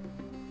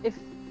 If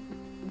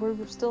we're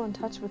still in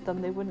touch with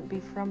them, they wouldn't be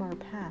from our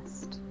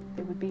past.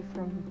 They would be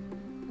from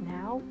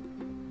now.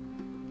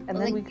 And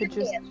Well, then we you could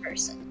be just a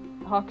person.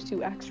 talk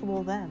to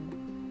actual them.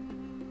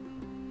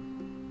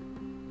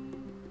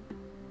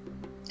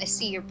 I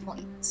see your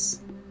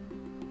points.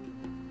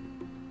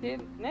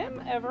 Did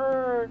Nim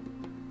ever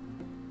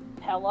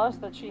tell us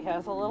that she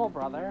has a little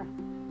brother?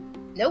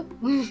 Nope.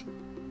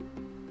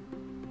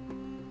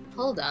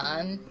 Hold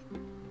on.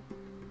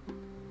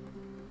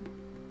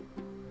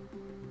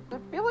 I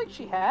feel like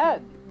she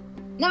had.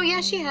 No,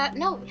 yeah, she had.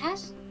 No,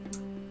 has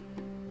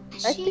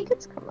I she? think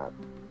it's come up.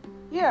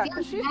 Yeah, I feel because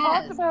like she's she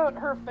talked has. about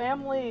her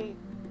family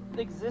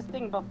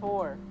existing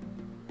before.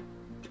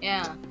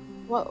 Yeah.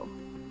 Whoa.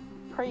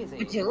 Crazy.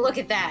 Would you look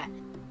at that?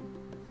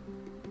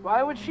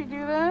 Why would she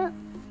do that?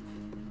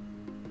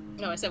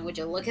 No, I said, would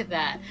you look at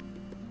that?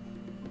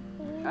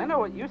 I know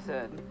what you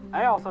said.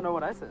 I also know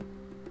what I said.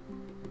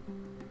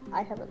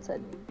 I haven't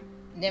said.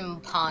 Nim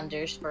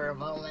ponders for a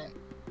moment.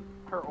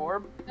 Her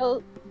orb?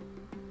 Oh,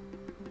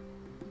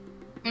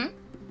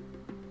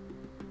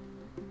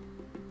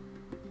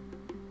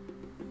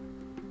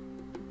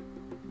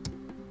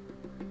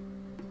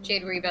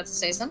 Jade, were you about to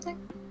say something?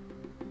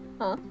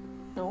 huh?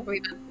 No. Were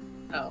you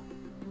about... Oh.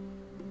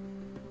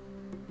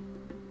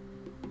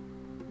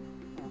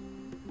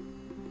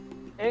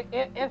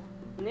 If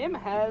Nim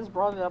has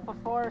brought it up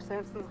before,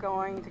 Simpson's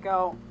going to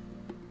go,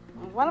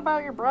 what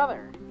about your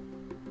brother?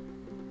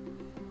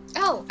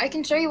 Oh, I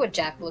can show you what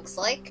Jack looks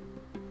like.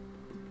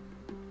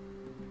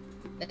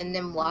 Then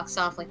Nim walks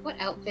off like, what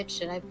outfit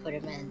should I put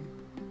him in?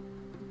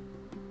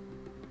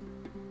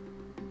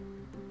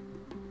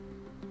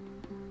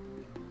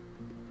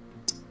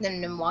 Then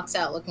Nim walks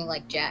out looking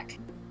like Jack.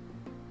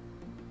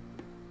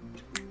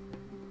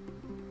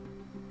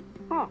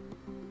 Huh.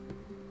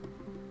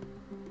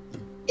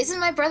 Isn't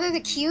my brother the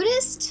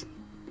cutest?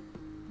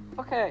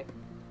 Okay.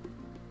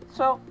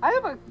 So, I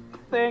have a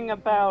thing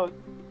about...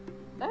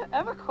 I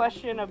have a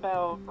question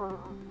about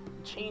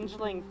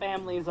changeling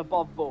families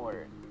above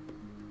board.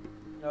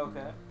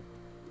 Okay.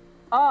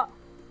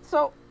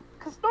 So,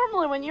 because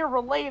normally when you're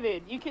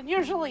related, you can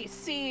usually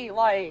see,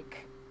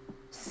 like,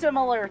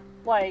 similar,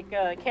 like,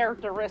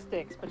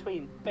 characteristics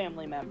between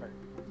family members.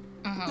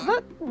 Does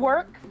that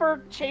work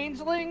for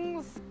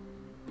changelings?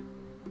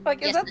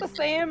 Like, is Yes that the and no.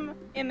 same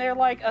in their,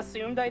 like,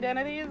 assumed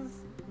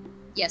identities?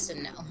 Yes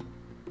and no.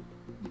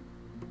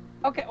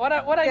 Okay, what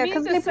I Yeah, mean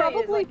because to they say is,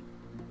 probably, like,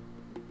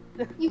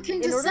 You can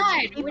in order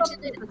decide to keep which up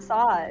it is. the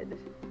facade,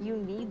 you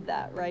need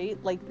that, right?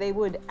 Like, they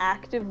would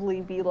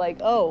actively be like,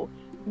 oh,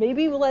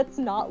 maybe let's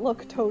not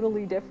look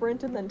totally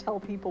different and then tell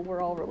people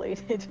we're all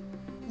related.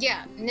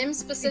 Yeah, Nim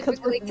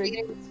specifically Because we're-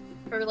 created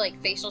her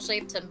like facial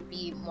shape to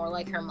be more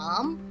like her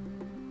mom.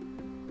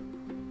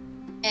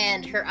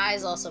 And her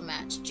eyes also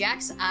match.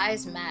 Jack's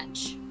eyes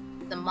match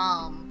the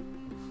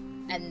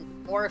mom and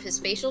more of his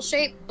facial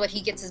shape, but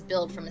he gets his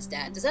build from his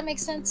dad. Does that make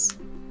sense?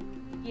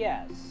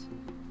 yes.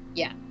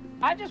 Yeah.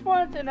 I just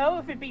wanted to know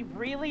if it'd be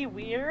really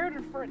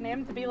weird for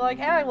Nim to be like,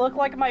 hey, I look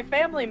like my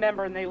family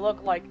member, and they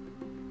look like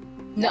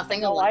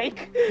Nothing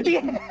alike.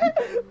 Yeah.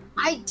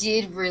 I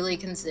did really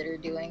consider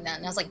doing that,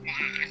 and I was like, nah.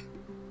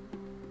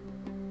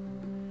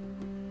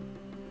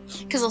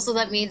 Because also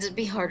that means it'd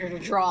be harder to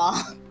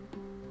draw.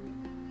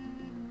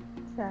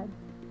 Sad.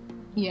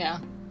 Yeah.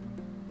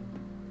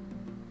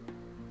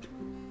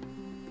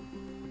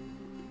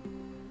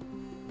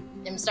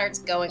 Nim starts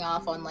going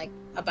off on, like,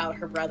 about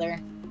her brother.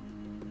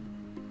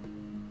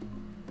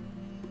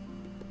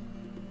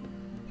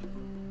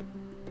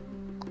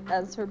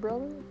 As her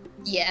brother?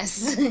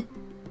 Yes.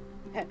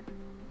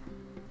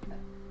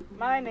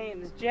 My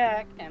name's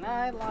Jack, and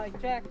I like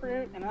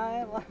jackfruit, and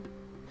I like...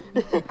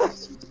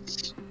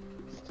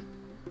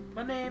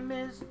 My name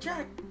is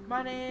Jack.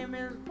 My name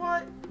is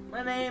what?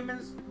 My name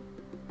is...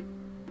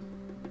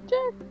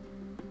 Jack.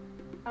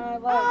 I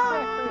like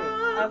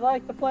jackfruit. I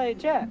like to play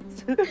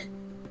jacks.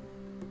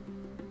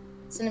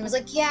 So Nim was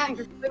like, yeah,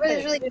 my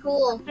brother's really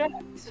cool.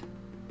 Jacks.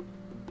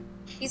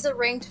 He's a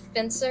ranked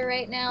fencer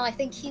right now. I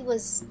think he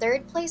was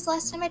 3rd place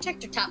last time I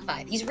checked, or top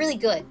 5. He's really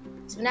good.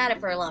 He's been at it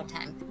for a long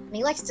time. And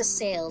he likes to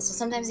sail, so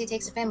sometimes he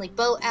takes a family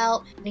boat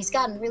out, and he's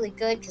gotten really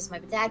good because my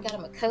dad got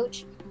him a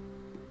coach.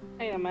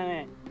 Wait a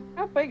minute.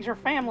 How big's your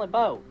family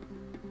boat?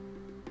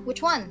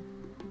 Which one?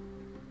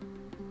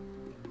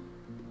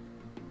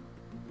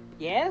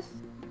 Yes?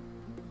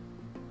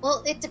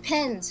 Well, it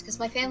depends, because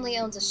my family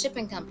owns a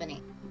shipping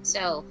company.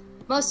 So,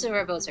 most of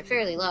our boats are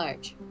fairly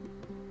large.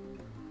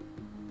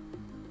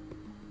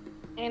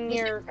 And He's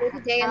your a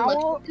day in how...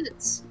 luxury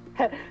goods.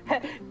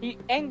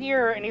 and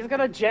he's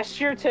gonna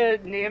gesture to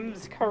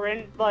Nim's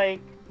current, like,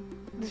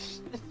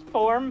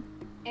 form.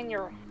 And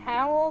your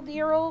how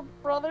old-year-old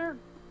brother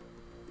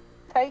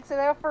takes it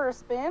out for a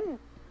spin?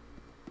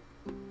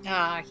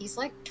 He's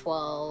like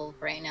 12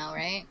 right now,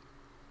 right?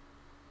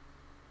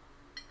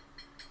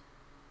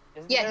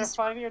 Isn't Yeah, there he's- a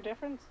 5-year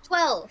difference?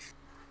 12!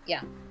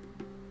 Yeah.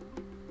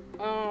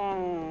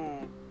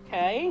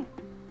 Okay.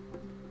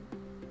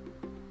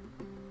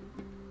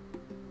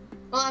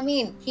 Well, I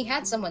mean, he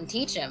had someone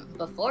teach him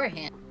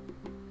beforehand.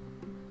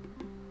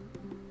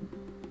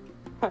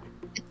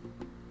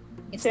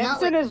 It's not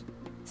like...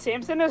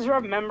 Samson is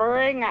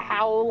remembering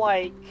how,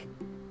 like,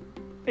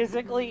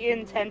 physically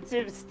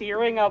intensive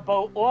steering a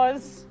boat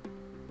was.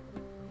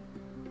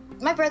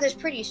 My brother's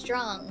pretty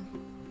strong.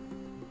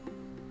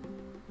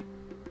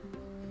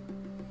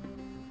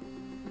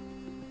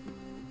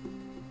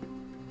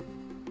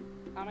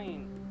 I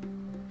mean,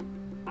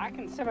 I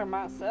consider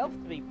myself to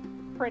be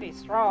pretty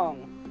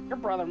strong. Your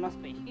brother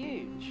must be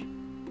huge.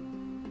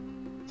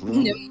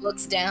 Nim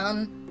looks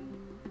down.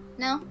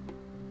 No?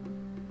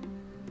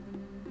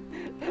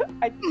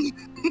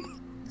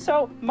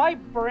 So, my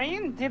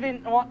brain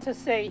didn't want to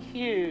say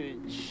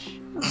huge.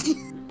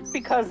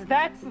 Because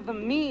that's the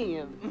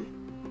meme.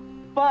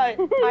 But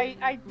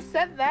I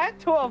said that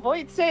to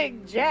avoid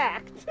saying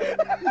jacked.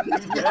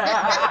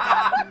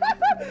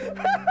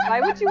 Why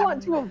would you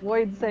want to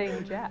avoid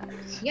saying Jack?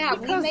 Yeah,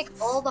 we Because- make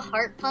all the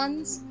heart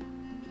puns.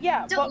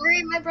 Yeah, Don't but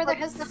worry, my brother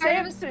has the heart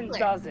of a Samson sailor.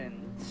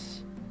 doesn't.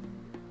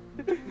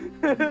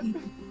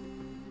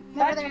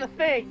 My That's brother the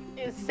thing,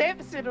 is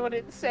Samson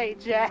wouldn't say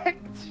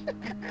jacked.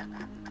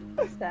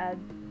 Sad.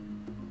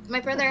 My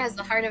brother has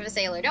the heart of a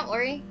sailor. Don't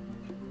worry.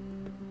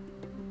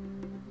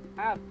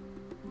 I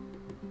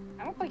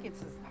don't think it's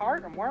his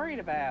heart I'm worried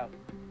about.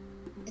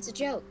 It's a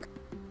joke.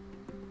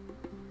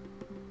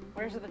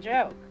 Where's the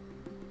joke?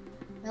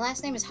 My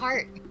last name is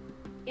Hart.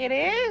 It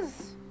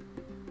is?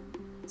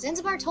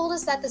 Zanzibar told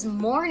us that this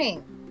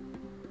morning.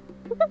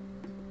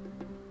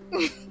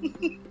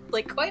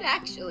 Like, quite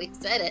actually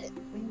said it.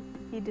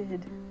 He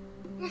did.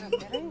 Oh,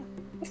 did he?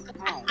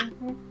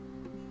 Oh.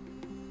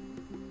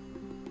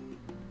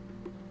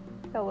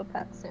 Bella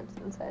pat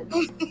Samson's head.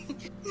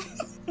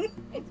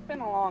 It's been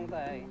a long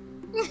day.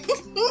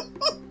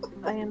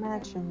 I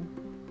imagine.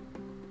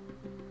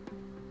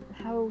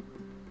 How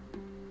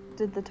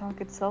did the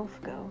talk itself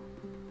go?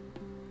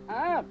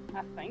 I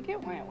think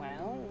it went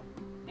well.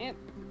 It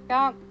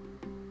got...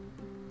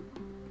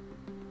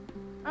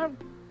 I've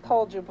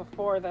told you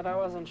before that I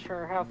wasn't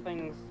sure how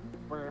things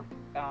were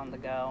going to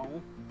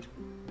go.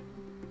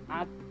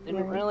 I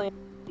didn't Right. really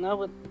know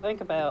what to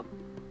think about,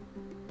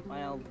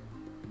 well,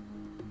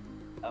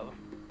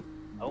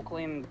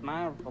 Oakley and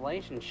my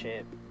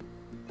relationship.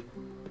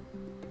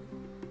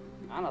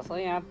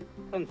 Honestly, I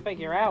couldn't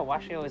figure out why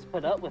she always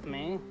put up with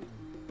me.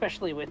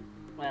 Especially with,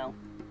 well,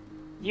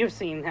 you've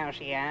seen how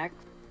she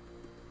acts.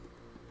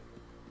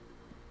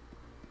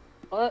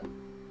 But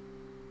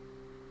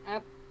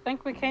I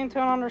think we came to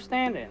an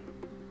understanding.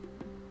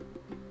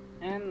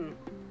 And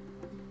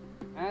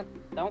I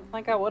don't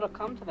think I would have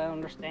come to that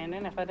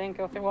understanding if I didn't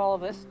go through all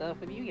of this stuff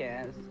with you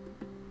guys.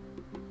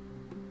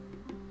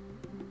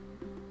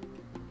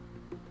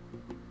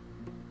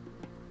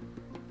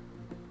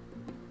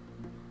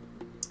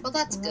 Well,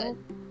 that's good.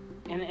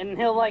 And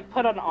he'll, like,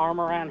 put an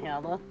arm around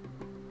Hilda.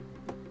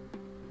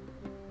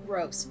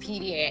 Gross.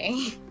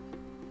 PDA.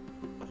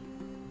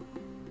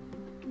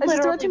 I just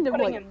Literally imagine him,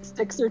 putting like, an-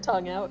 sticks her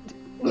tongue out.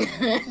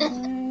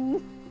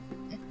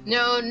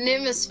 No,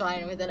 Nim is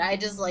fine with it. I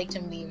just like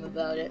to meme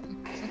about it.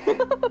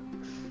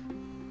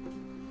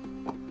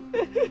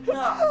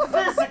 No,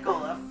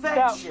 physical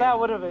affection. That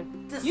would have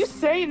been... You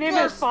say Nim is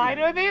Disgusting. fine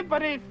with it,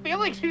 but I feel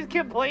like she's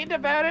complained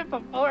about it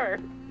before.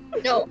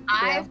 No,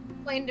 I've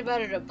complained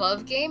about it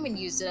above game and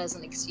used it as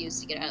an excuse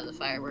to get out of the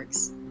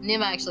fireworks.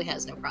 Nim actually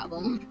has no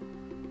problem.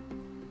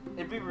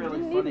 It'd be We really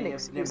didn't need an funny if Nim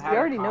excuse. had We a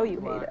already know you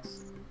hate complex.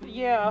 us.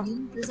 Yeah.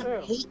 Nim doesn't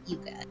true. hate you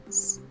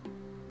guys.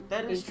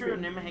 That is true.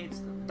 Agree. Nim hates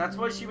them. That's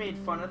why she made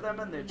fun of them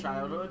in their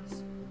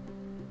childhoods.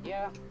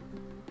 Yeah.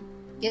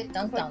 Get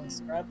dunked on,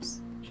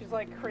 scrubs. She's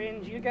like,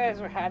 cringe, you guys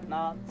were had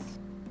nots.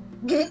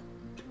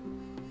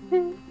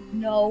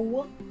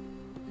 No.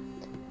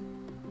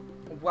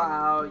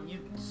 Wow, you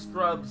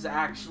scrubs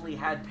actually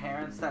had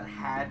parents that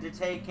had to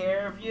take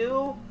care of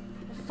you?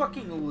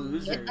 Fucking Get a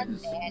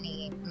losers.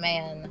 nanny,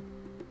 man.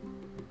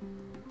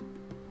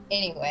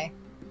 Anyway.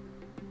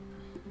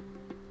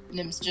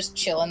 Nim's just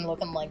chilling,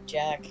 looking like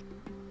Jack.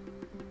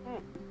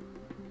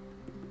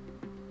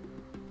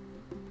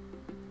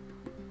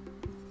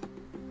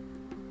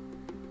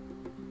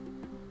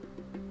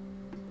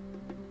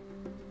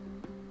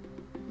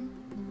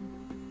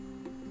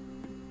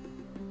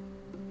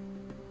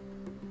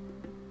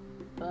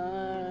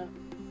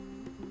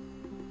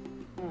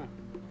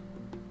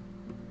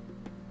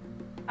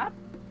 I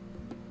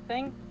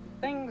think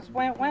things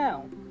went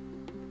well.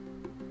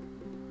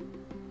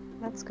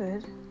 That's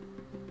good.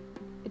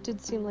 It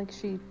did seem like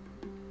she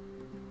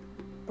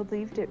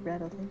believed it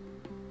readily.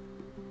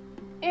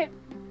 It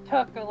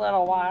took a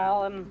little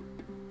while, and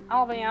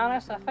I'll be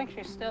honest, I think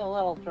she's still a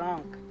little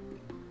drunk.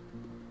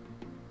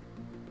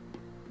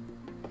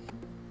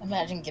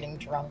 Imagine getting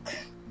drunk.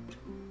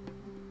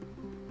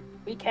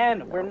 We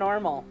can, we're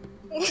normal.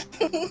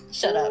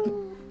 Shut up.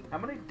 How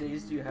many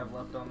days do you have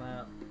left on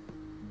that?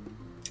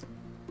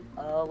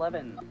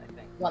 11, I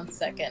think. 1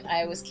 second.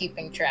 I was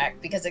keeping track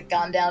because it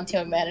gone down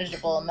to a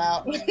manageable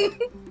amount.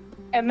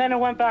 And then it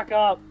went back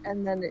up.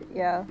 And then it,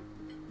 yeah.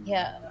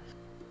 Yeah.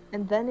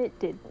 And then it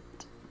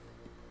didn't.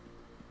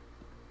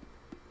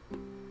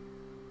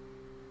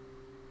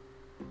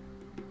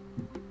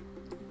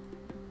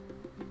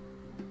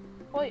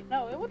 Wait,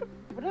 no, it would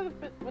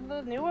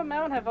the new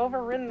amount have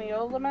overridden the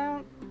old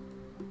amount?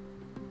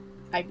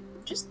 I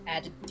just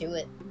added to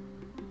it.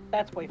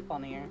 That's way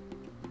funnier.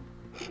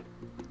 Yeah.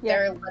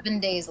 There are 11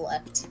 days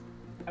left.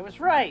 I was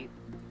right.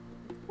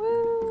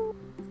 Woo!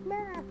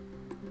 Math!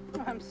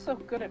 Oh, I'm so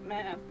good at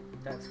math.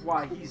 That's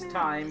why he's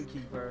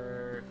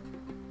timekeeper.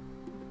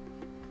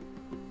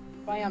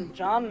 I am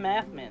John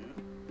Mathman.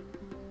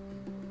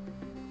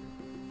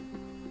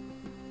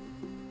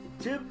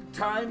 Tip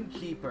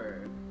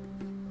timekeeper.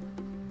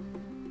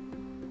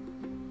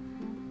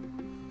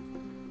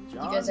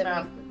 John You guys have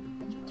any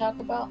Mathman. to talk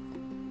about?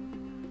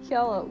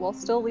 Kiala, while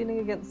still leaning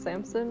against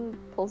Samson,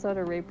 pulls out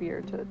a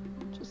rapier to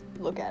just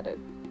look at it.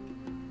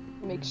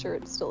 Make sure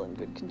it's still in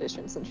good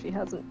condition since she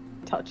hasn't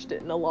touched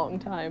it in a long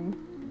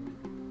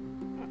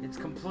time. It's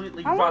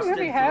completely How long rusted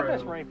have you had through.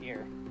 this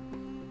rapier?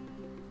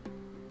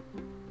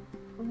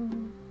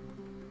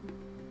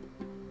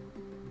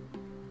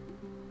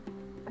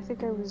 I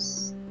think I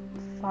was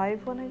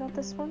 5 when I got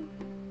this one.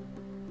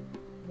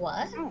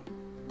 What?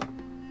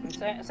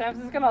 And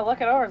Samson's gonna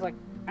look it over. It's like,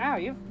 wow,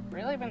 you've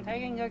really been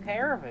taking good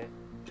care of it.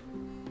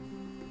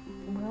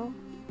 Well,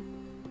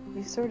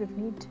 we sort of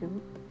need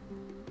to.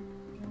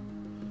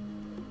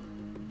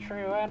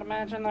 True, I'd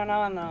imagine they're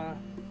not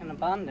in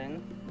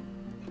abundance.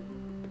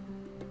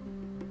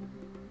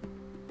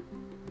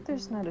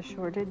 There's not a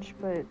shortage,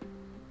 but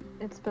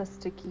it's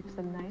best to keep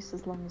them nice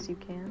as long as you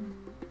can.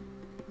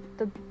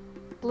 The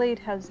blade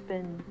has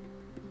been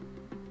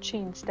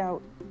changed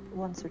out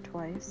once or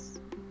twice.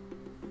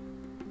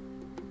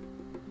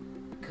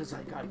 Cause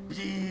I got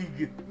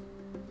big.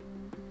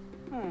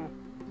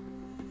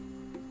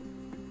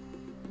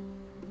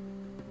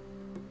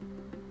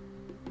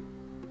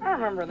 I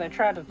remember they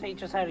tried to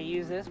teach us how to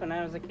use this when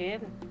I was a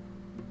kid.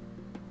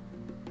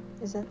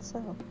 Is that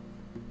so?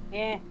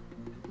 Yeah.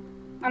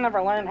 I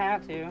never learned how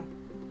to.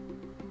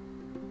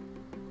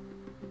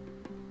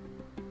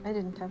 I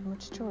didn't have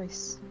much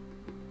choice.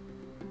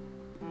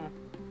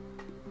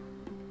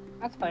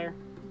 That's fair.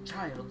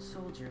 Child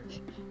soldier.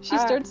 She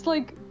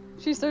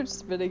starts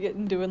spinning it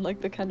and doing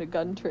like the kind of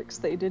gun tricks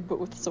they did, but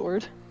with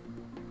sword.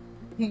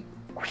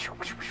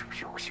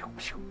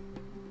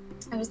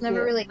 I was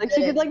never really like good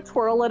she at... could like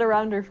twirl it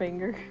around her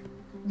finger,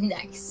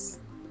 Nice.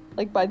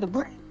 like by the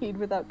blade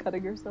without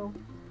cutting herself.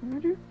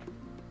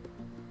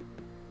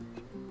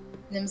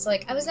 Nim's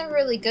like, I was never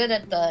really good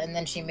at the... And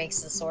then she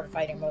makes the sword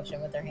fighting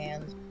motion with her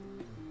hand.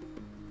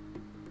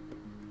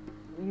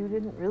 You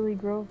didn't really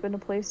grow up in a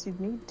place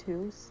you'd need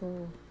to,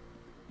 so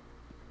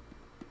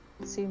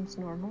it seems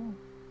normal.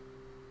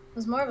 It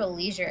was more of a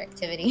leisure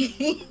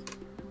activity.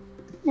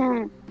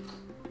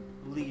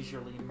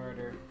 Leisurely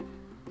murder.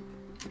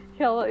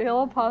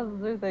 Yella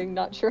pauses her thing,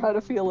 not sure how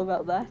to feel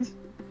about that.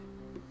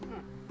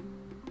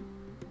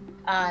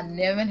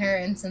 Nim and her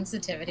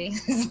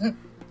insensitivities.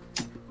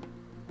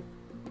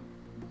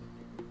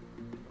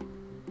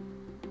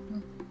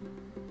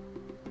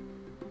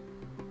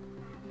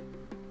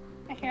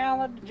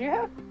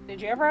 Yeah,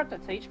 did you ever have to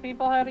teach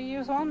people how to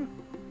use one?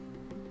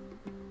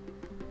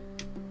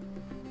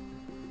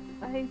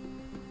 I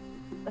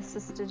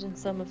assisted in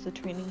some of the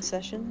training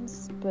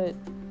sessions, but it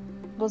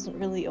wasn't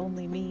really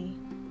only me.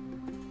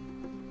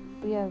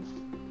 We have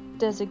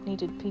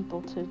designated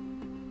people to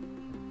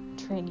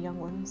train young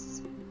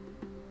ones.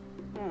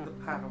 The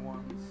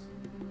Padawans.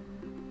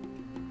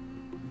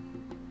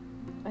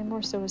 I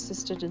more so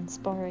assisted in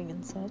sparring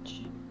and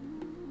such,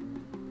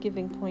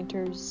 giving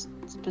pointers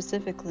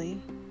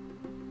specifically,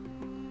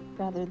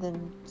 rather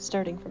than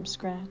starting from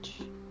scratch.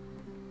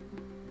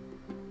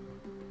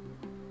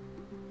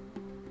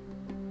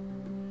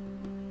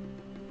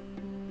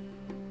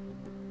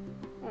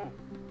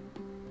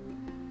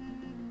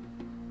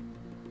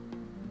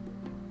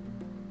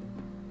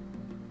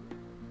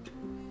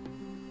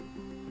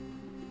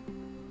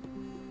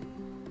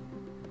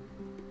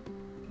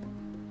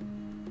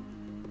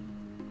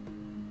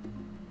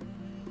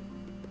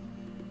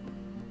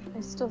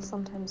 I still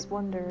sometimes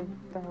wonder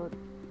about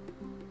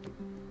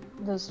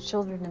those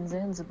children in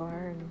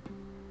Zanzibar and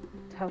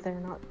how they're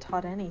not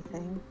taught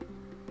anything.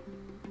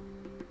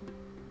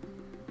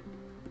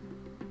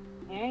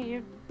 Yeah,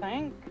 you'd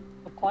think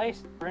the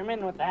place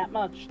brimming with that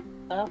much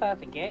stuff out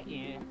to get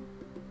you.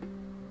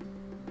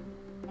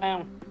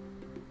 Well,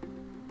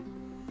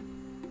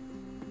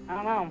 I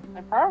don't know.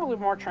 They're probably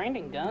more trained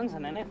in guns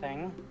than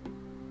anything.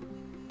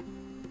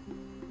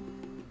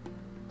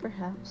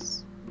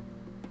 Perhaps.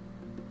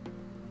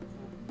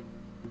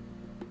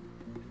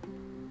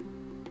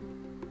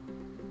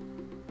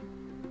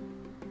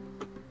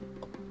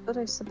 But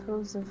I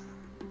suppose if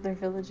their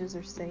villages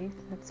are safe,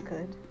 that's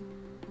good.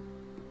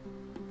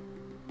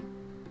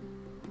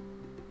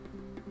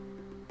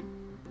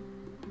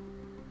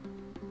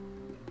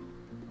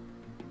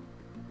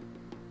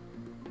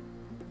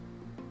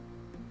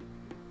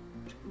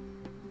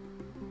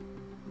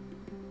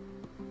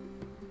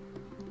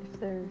 If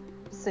they're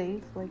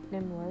safe, like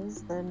Nim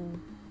was,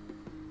 then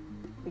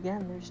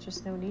again, there's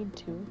just no need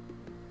to.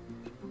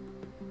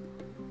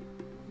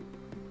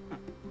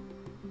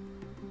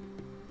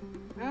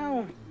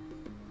 Oh.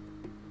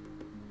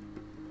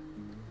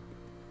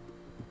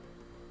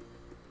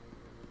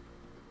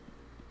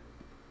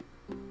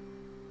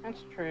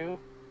 That's true.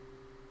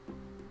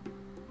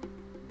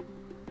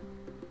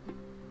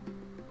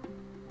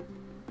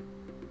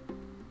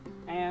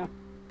 Yeah.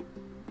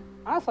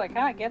 Honestly, I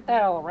kind of get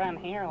that all around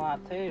here a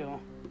lot, too.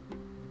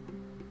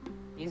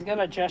 He's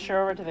gonna gesture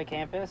over to the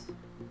campus.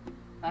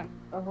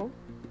 Oh?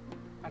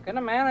 A good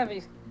amount of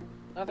these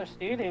other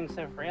students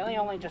have really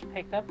only just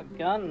picked up a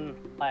gun,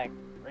 like,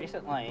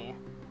 recently.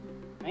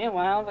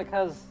 Meanwhile,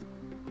 because,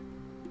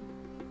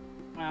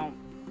 well,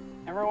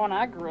 everyone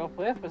I grew up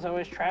with was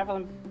always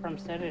traveling from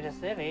city to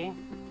city,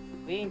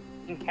 we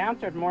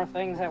encountered more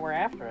things that were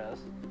after us.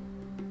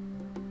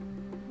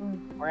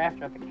 We're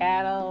after the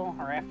cattle,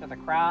 or after the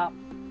crop.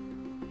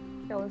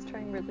 I was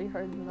trying really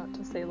hard not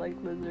to say like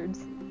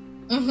lizards.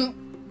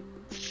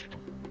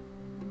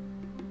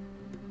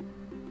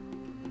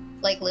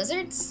 Like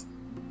lizards?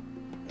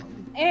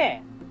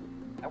 Yeah,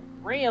 a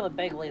real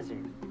big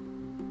lizard.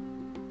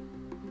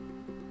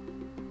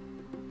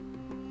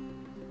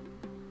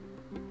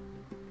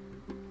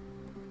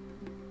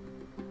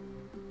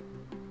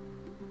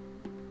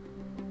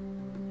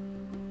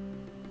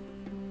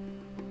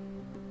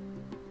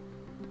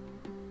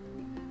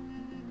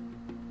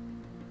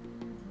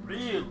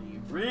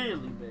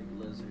 Really big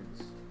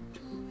lizards.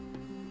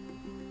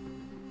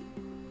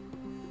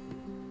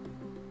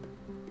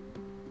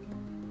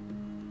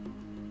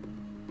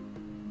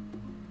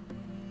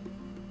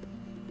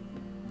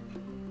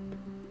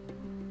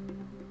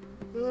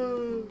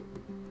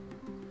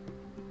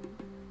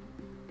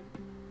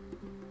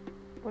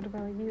 What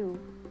about you?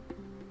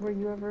 Were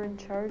you ever in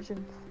charge of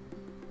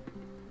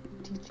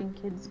teaching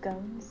kids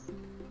guns?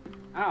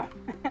 Oh.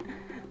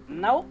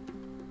 Nope.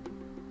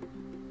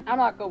 I'm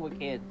not good with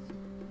kids.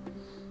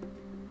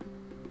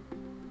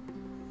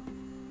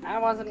 I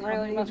wasn't How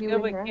really many much have you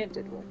good with kids.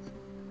 interacted with?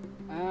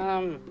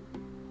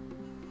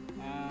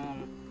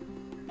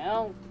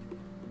 Well,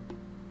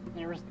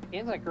 there was the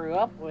kids I grew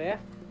up with.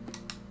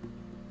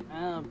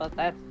 But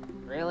that's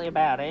really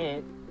about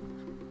it.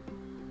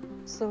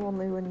 So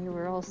only when you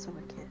were also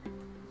a kid.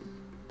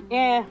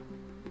 Yeah.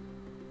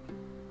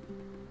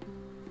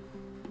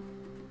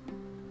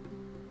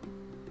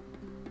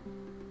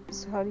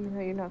 So how do you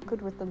know you're not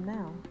good with them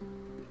now?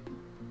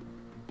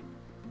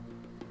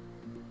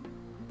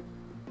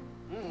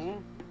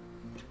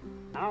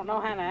 I don't know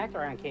how to act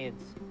around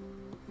kids.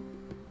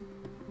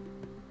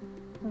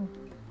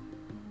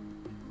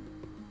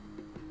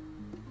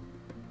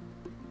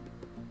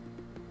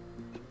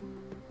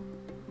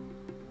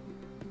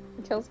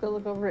 Kel's gonna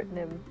look over at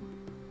Nim.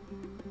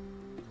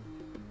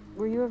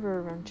 Were you ever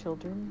around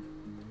children?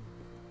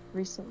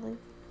 Recently?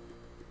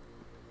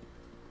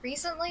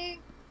 Recently?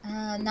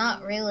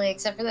 Not really,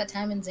 except for that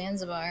time in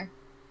Zanzibar.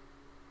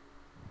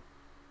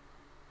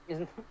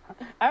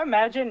 I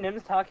imagine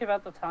Nim's talking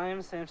about the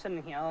time Samson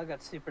and Hyala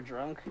got super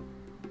drunk.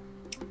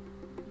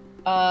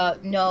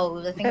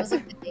 No, I think it was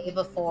like the day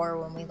before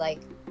when we,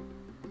 like,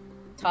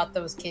 taught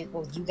those kids,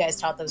 well, you guys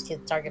taught those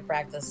kids target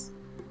practice.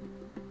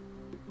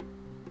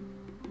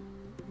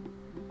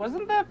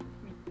 Wasn't that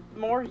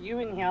more you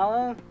and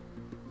Hyala?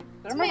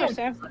 I remember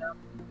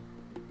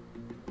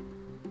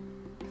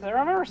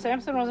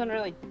Samson wasn't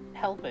really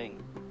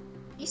helping.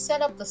 He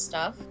set up the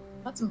stuff.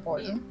 That's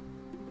important.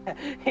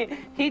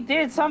 He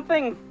did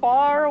something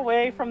far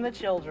away from the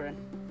children.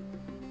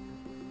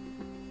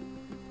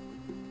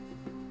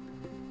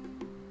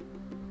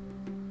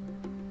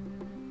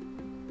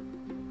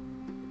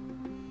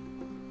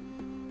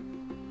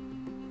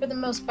 For the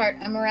most part,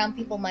 I'm around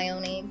people my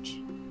own age.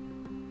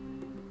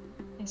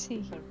 I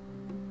see.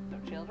 So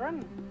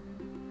children?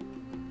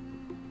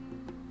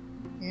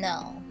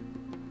 No.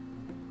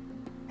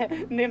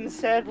 Nim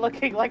said,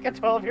 looking like a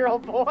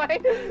 12-year-old boy.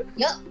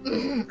 Yup.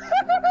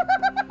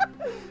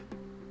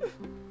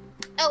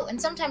 Oh, and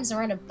sometimes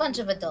around a bunch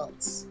of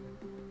adults.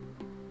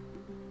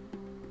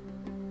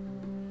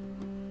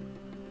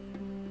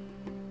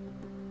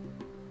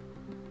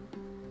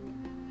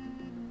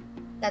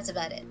 That's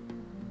about it.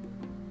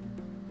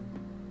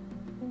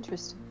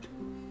 Interesting.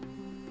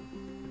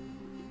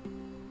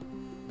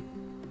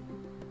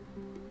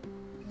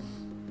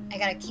 I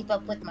gotta keep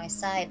up with my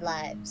side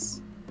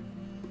lives.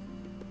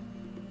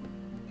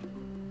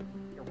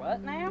 You're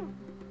what now?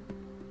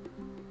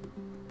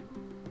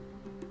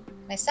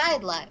 My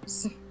side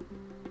lives.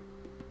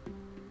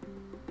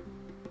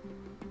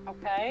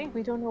 Okay.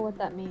 We don't know what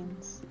that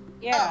means.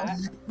 Yeah,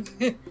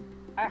 Oh.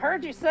 I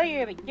heard you say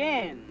it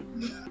again.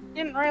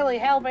 Didn't really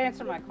help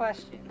answer my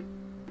question.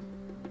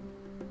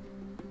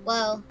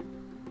 Well,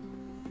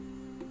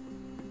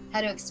 how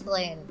to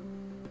explain?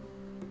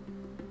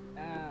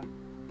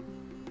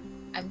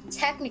 I'm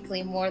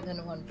technically more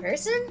than one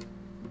person.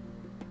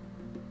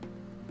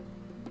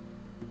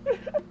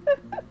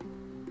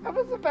 I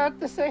was about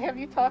to say, have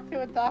you talked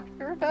to a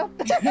doctor about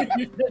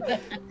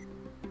that?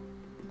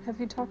 Have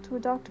you talked to a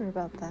doctor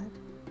about that?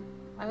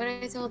 Why would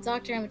I tell a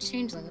doctor I'm a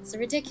changeling? That's a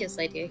ridiculous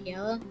idea,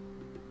 Hyala.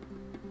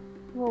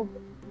 Well,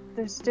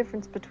 there's a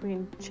difference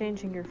between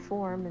changing your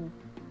form and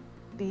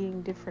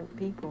being different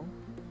people.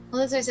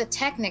 Well, as I said,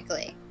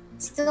 technically.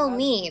 It's still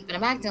me, but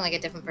I'm acting like a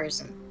different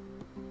person.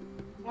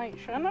 Wait,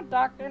 shouldn't a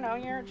doctor know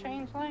you're a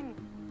changeling?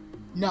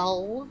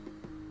 No.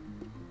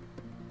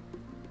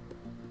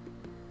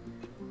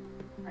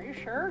 Are you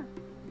sure?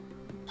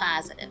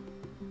 Positive.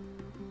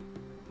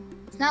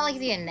 It's not like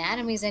the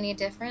anatomy's any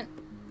different.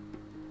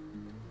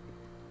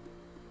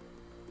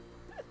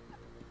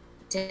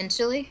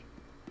 Potentially.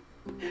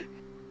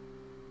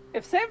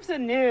 If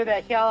Samson knew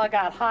that Hyala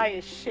got high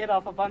as shit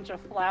off a bunch of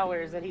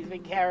flowers that he's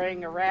been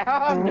carrying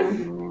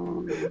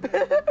around,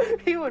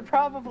 he would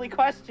probably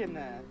question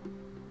that.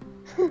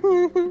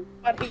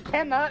 But he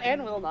cannot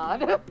and will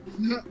not.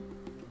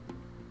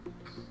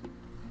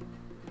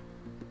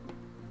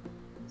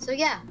 So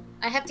yeah,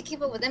 I have to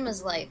keep up with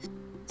Emma's life.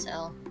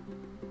 So.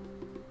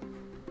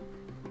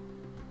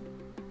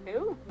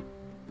 Who?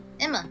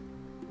 Emma.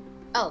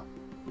 Oh,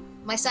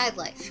 my side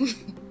life.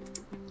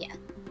 Yeah.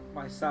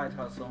 My side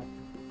hustle.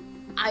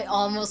 I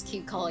almost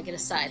keep calling it a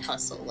side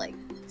hustle, like,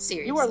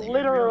 seriously. You are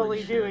literally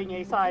Really doing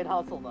a side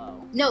hustle,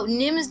 though. No,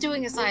 Nim is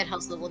doing a side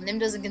hustle. Well, Nim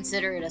doesn't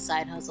consider it a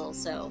side hustle,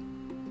 so...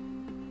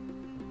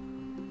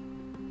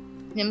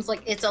 Nim's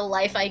like, it's a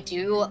life I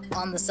do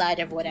on the side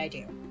of what I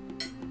do.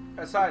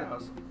 A side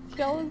hustle.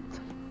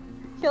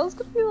 Kel's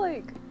gonna be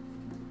like,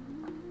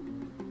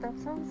 that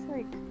sounds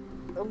like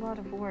a lot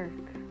of work.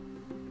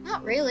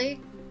 Not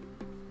really.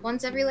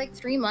 Once every, like,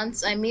 3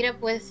 months, I meet up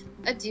with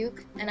a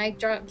duke, and I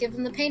give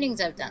him the paintings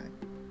I've done.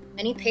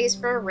 And he pays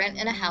for a rent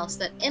in a house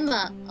that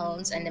Emma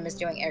owns, and Nim is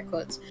doing air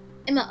quotes,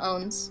 Emma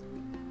owns,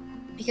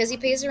 because he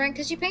pays the rent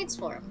because she paints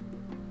for him.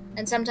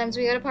 And sometimes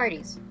we go to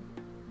parties.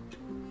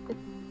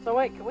 So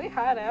wait, can we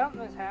hide out in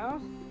this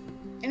house?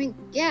 I mean,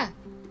 yeah.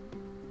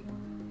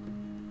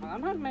 I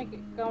might make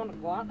it going to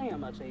Guatney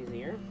much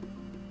easier.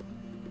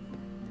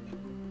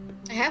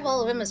 I have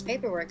all of Emma's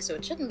paperwork, so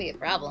it shouldn't be a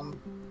problem.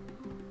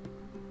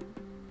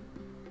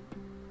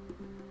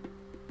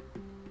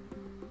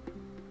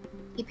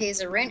 He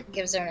pays her rent,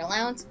 gives her an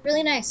allowance.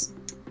 Really nice.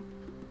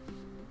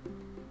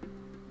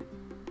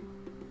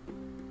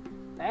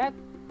 That's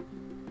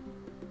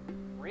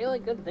really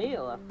good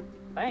deal,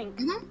 I think.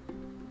 Mm-hmm.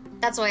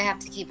 That's why I have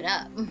to keep it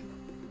up.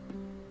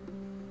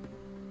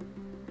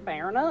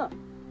 Fair enough.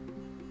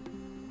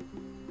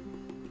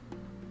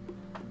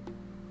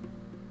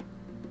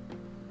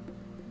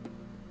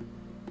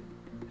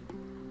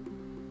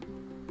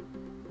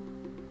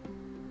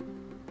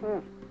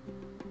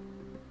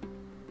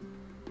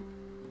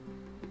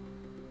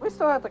 We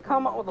still have to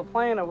come up with a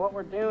plan of what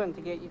we're doing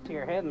to get you to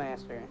your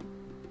headmaster.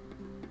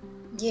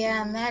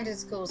 Yeah, magic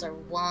schools are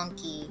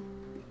wonky.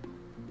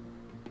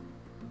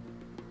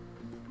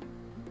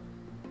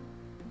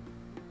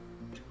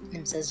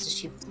 Nim says as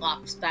she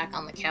flops back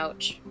on the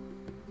couch.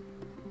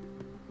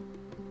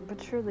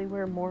 But surely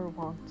we're more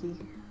wonky.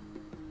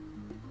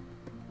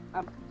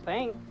 I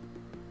think.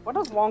 What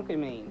does wonky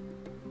mean?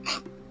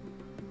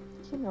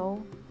 You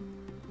know,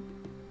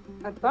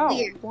 I don't.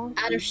 Weird, wonky.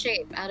 out of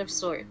shape, out of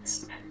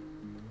sorts.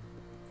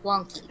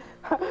 Wonky.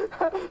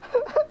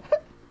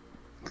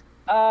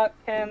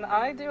 Can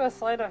I do a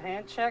sleight of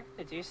hand check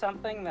to do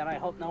something that I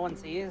hope no one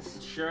sees?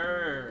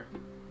 Sure.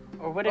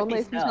 Or would it Only be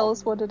if you tell stealth?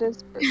 us what it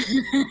is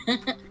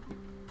first.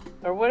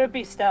 Or would it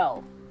be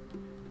stealth?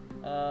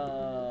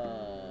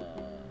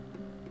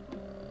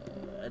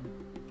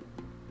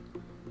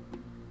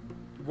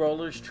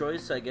 Roller's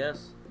choice, I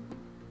guess.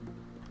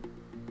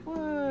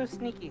 Woo,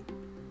 sneaky.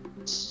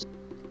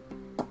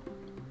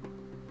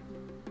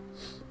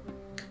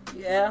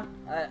 Yeah,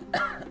 I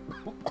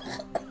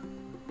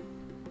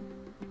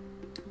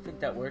think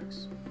that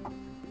works.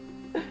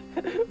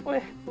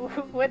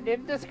 When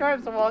Nim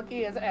describes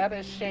wonky as out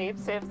of shape,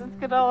 Samson's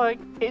gonna like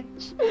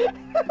pinch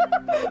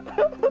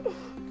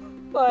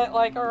but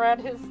like around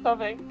his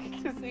stomach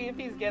to see if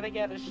he's getting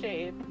out of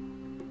shape.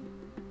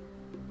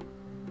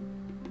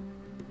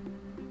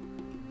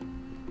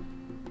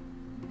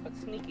 But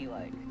sneaky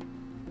like.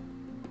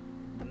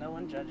 But no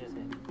one judges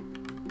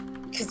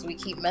it. Because we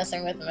keep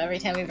messing with him every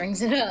time he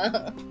brings it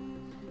up.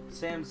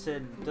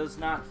 Samson does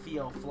not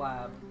feel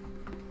flab.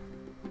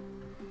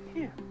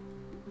 Phew.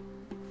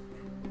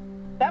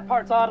 That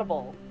part's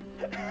audible.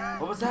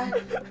 What was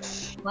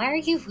that? Why are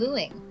you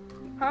wooing?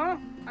 Huh?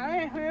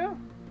 I who?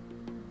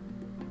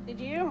 Did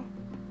you?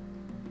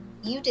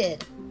 You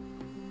did.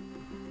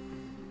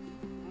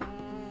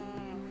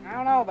 I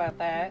don't know about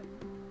that.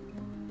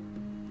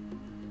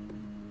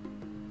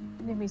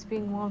 Nimmy's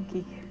being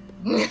wonky.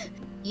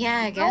 Yeah,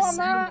 I No, guess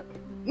I'm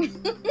so.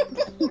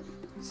 not.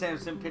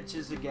 Samson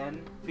pitches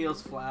again,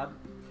 feels flab.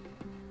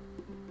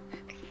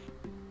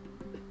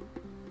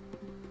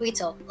 Wait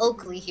till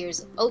Oakley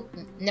hears. Oh,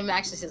 Nim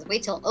actually says,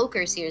 wait till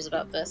Okers hears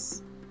about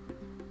this.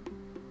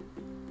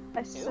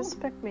 I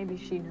suspect maybe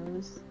she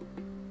knows.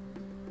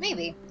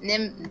 Maybe.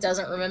 Nim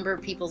doesn't remember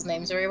people's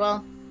names very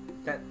well.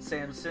 That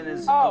Samson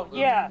is. Oh,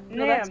 yeah,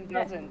 No, that's Nim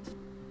fair. doesn't.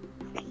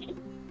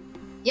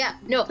 Yeah,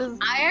 no, Does-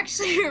 I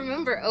actually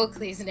remember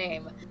Oakley's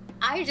name.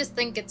 I just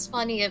think it's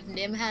funny if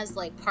Nim has,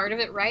 like, part of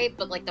it right,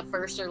 but, like, the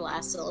first or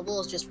last syllable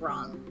is just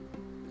wrong.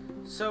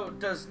 So,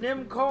 does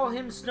Nim call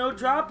him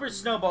Snowdrop or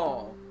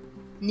Snowball?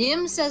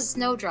 Nim says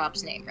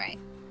Snowdrop's name right.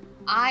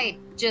 I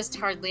just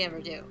hardly ever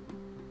do.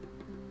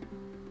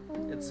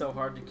 It's so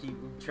hard to keep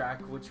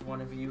track which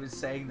one of you is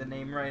saying the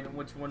name right and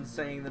which one's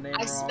saying the name I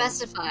wrong.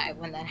 specify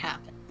when that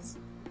happens.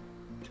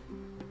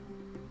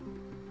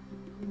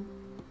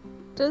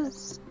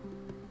 Does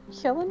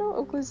Helen know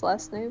Oakley's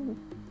last name?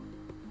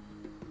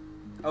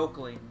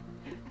 Oakley.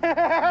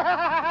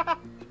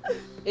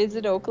 Is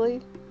it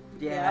Oakley?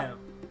 Yeah.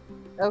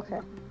 Okay.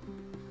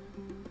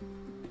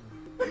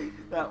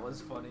 That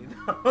was funny,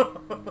 though.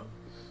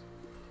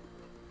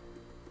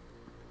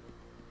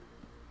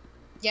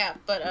 Yeah,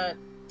 but,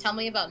 tell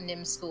me about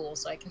Nim's school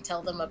so I can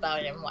tell them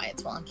about it and why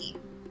it's wonky.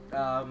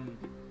 What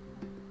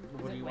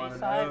Is do it you want to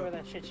wayside know? where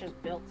that shit's just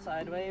built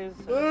sideways?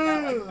 So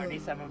it's got like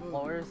 37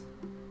 floors.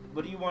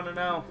 What do you want to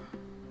know?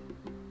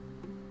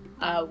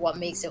 What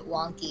makes it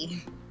wonky?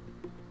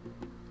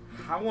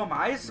 How am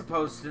I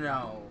supposed to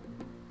know?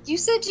 You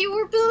said you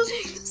were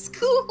building the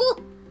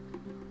school!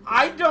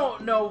 I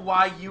don't know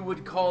why you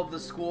would call the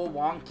school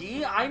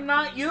wonky. I'm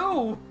not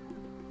you.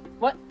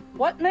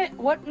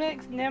 What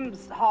makes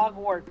Nim's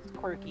Hogwarts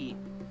quirky?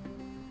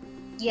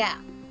 Yeah.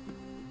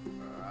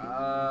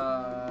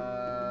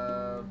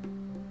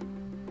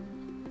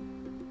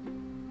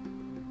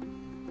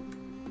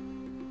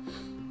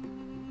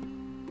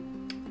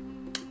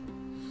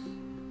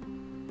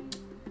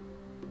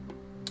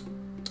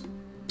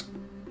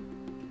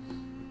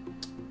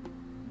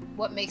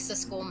 What makes the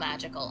school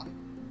magical?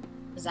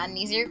 Is that an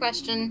easier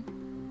question?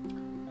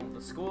 Well,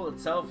 the school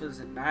itself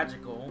isn't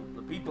magical.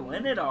 The people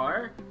in it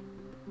are.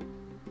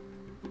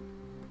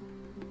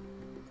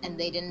 And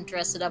they didn't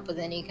dress it up with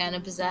any kind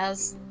of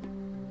pizzazz?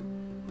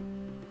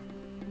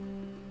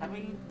 I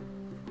mean,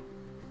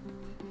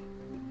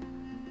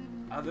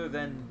 Other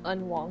than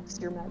unwonks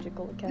your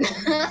magical academy.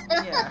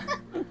 yeah,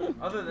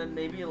 other than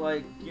maybe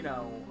like, you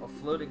know, a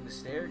floating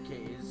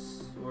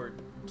staircase or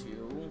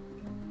two,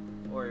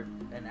 or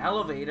an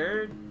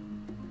elevator.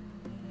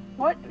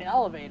 What? An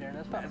elevator?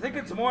 That's I what... think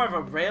it's more of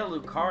a Raya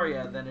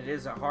Lucaria than it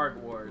is a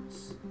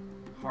Hogwarts.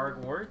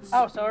 Hogwarts?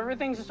 Oh, so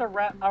everything's just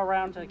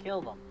around to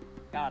kill them.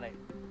 Got it.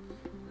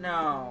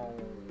 No,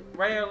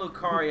 Raya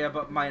Lucaria,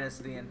 but minus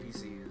the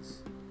NPCs.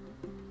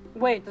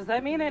 Wait, does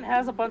that mean it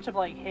has a bunch of,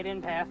 like,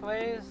 hidden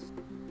pathways?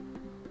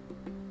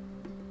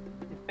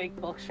 And fake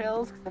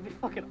bookshelves? Because that'd be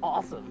fucking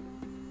awesome.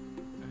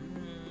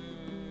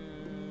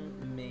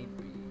 Maybe.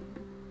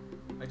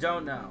 I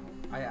don't know.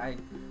 I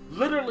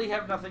literally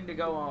have nothing to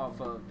go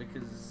off of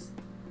because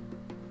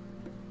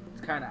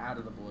it's kind of out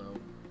of the blue.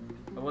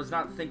 I was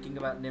not thinking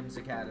about Nim's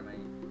Academy.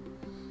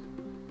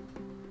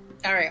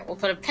 Alright, we'll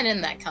put a pin in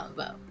that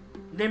combo.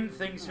 Nim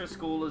thinks her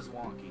school is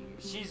wonky.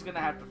 She's gonna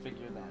have to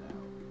figure that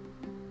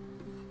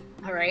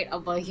out. Alright,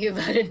 I'll bug you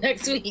about it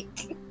next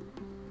week.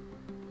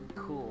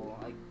 Cool.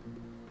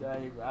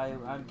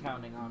 I'm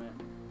counting on it.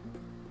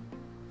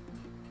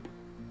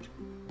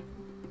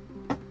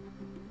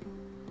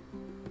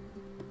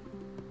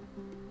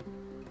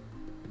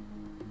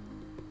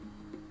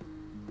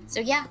 So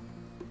yeah.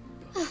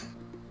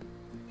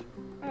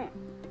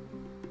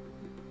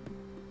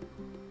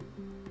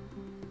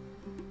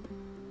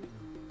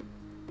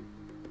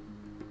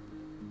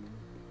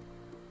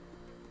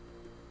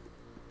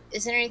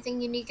 Is there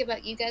anything unique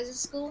about you guys'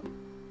 school?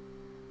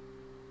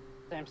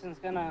 Samson's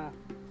gonna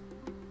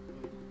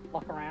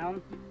look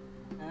around.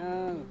 I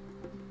don't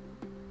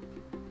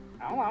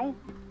know.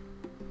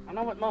 I don't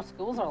know what most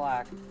schools are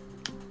like.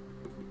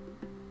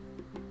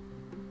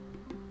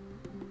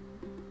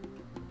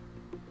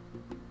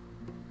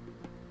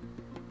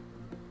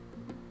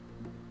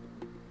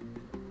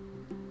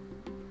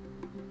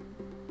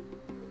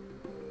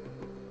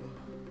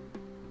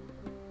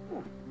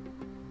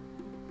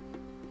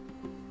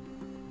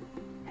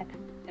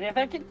 And if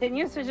there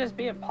continues to just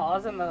be a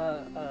pause in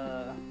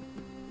the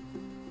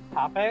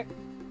topic,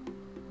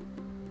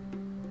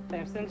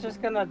 Samson's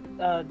just gonna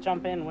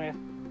jump in with,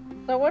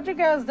 so what'd you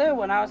guys do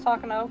when I was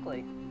talking to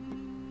Oakley?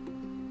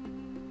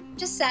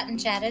 Just sat and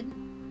chatted.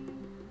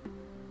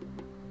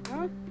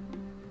 Hmm?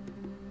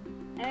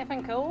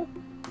 Anything cool?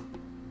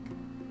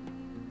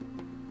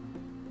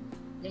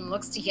 Nim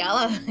looks to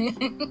Yala.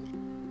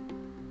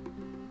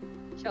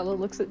 Yala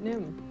looks at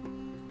Nim.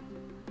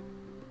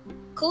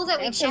 Cool that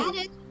we Samson-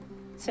 chatted.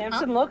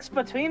 Samson looks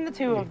between the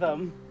two of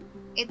them.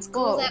 It's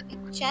cool Oh. that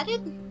we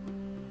chatted.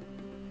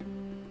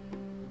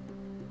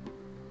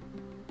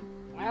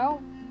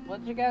 Well,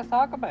 what'd you guys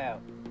talk about?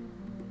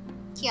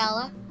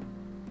 Kiala.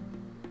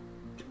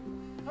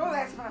 Oh,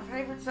 that's my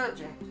favorite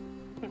subject.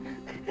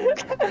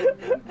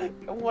 I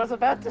was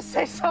about to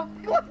say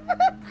something like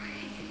that.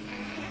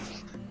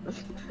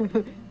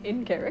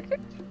 In character?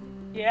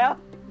 Yeah.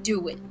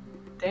 Do it.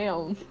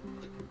 Damn.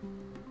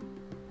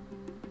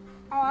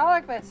 Oh, I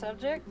like that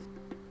subject.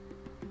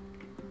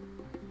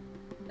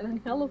 And then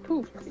Yala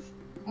poof.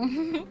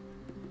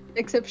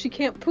 Except she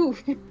can't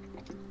poof.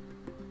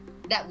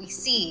 That we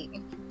see.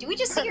 Do we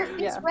just see her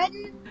face Yeah.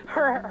 redden?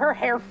 Her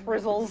hair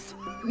frizzles.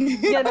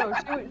 Yeah, no,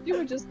 she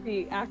would just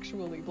be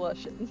actually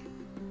blushing.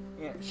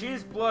 Yeah,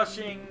 she's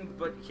blushing,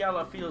 but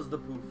Hyala feels the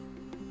poof.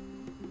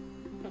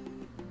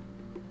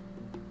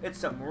 It's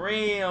some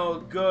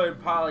real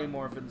good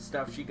polymorphin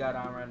stuff she got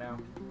on right now.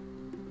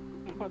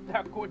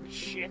 That good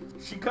shit.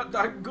 She got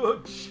that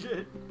good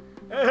shit.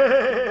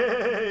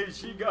 Hey,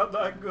 she got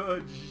that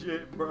good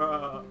shit,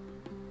 bruh.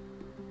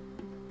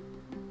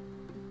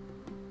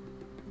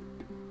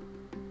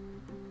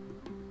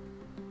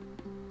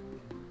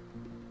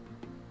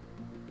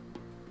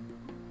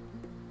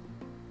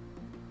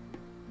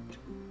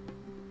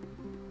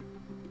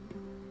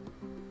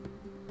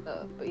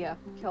 But yeah,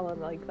 Yala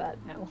like that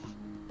now.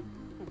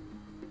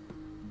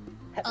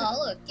 Oh,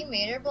 look, you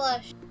made her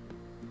blush.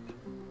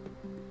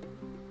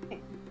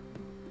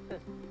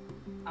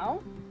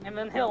 Oh? And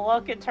then he'll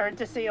look and turn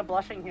to see a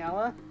blushing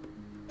Hella.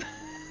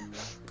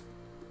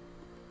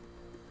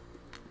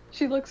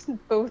 She looks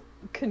both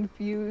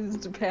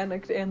confused,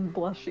 panicked, and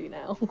blushy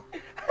now.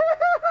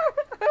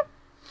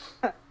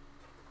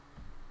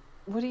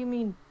 What do you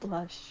mean,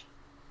 blush?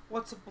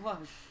 What's a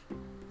blush?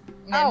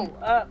 Nim,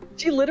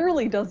 She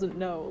literally doesn't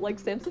know. Like,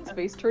 Samson's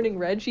face turning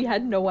red, she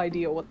had no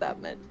idea what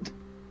that meant.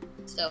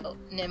 So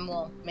Nim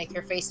will make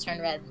her face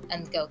turn red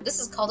and go, "This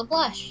is called a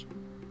blush."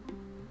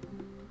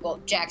 Well,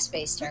 Jack's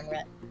face turn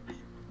red.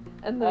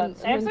 And then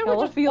Samson would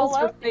Bella just feels pull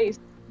her out- face.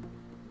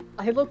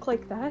 I look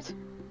like that?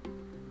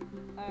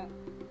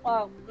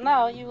 well,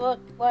 no, you look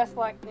less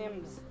like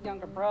Nim's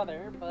younger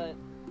brother, but...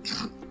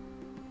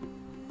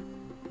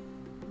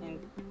 and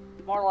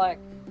more like...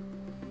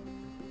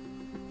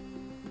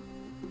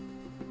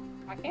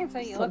 I can't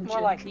say you look more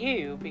like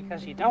you,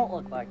 because you don't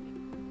look like you.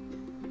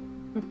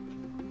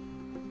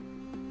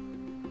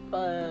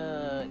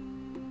 But...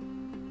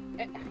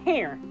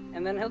 here,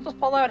 and then he'll just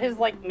pull out his,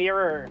 like,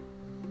 mirror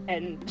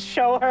and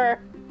show her.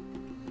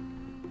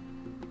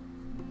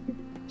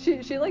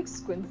 She like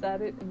squints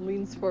at it and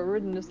leans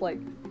forward and is like,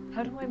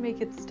 how do I make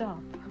it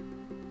stop?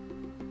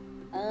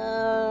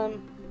 You're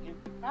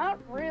not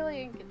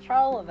really in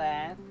control of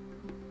that.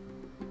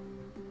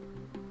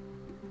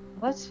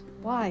 What?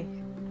 Why?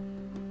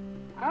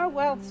 Oh,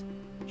 well, it's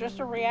just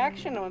a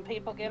reaction when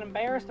people get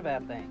embarrassed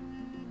about things.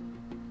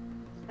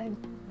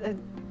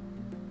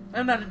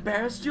 I'm not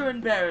embarrassed, you're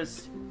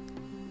embarrassed.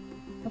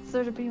 What's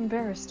there to be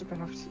embarrassed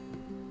about?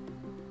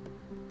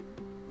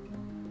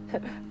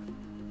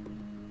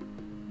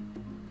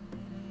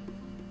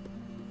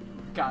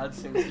 God,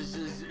 Sims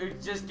it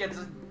just gets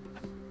a...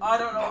 I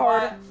don't know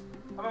Part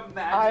why. I'm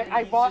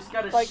imagining he's just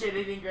got a like,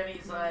 shit-eating grin and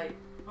he's like,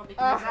 well,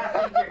 because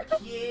I think you're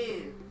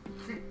cute.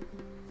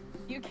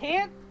 You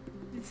can't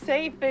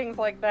say things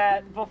like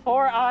that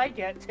before I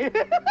get to.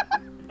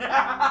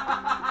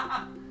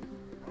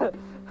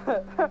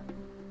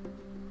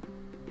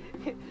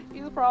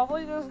 He's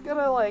probably just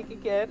gonna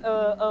like get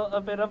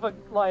a bit of a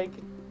like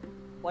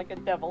a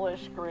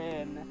devilish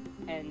grin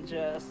and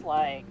just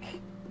like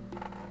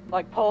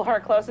pull her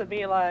close and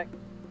be like,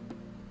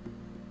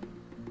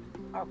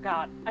 oh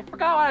god, I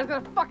forgot what I was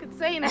gonna fucking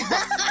say now.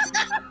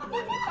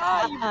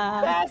 Oh, you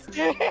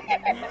bastard.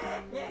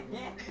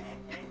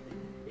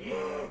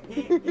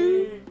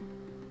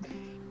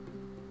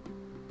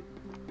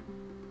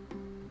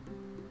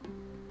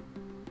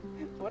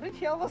 What did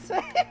Yellow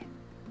say?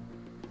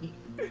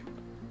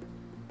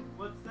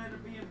 What's there to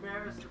be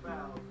embarrassed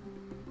about?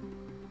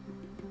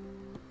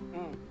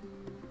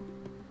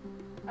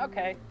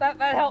 Okay, that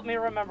helped me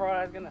remember what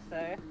I was gonna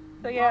say.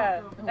 So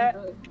yeah,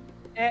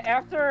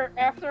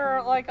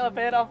 after like a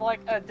bit of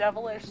like a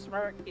devilish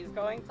smirk, he's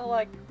going to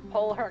like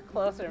pull her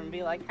closer and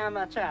be like, how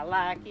much I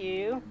like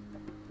you.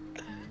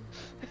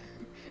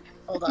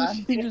 Hold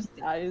on. She just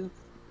dies.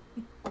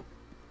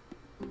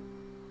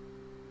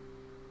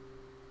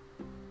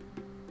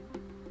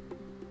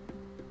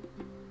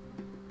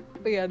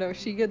 But yeah, no,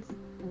 she gets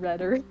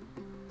redder.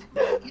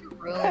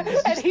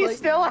 And he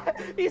still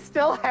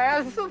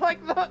has like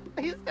she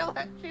still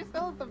has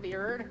the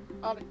mirror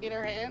in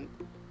her hand.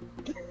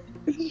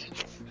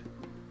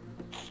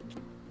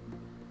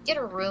 Get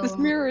a room. This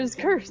mirror is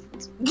cursed.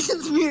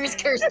 This mirror is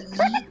cursed.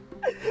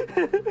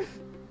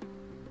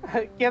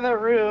 Get a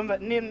room,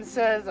 but Nim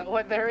says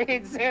when they're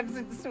in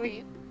Samson's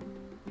suite.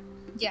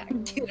 Yeah,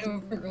 get a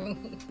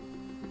room.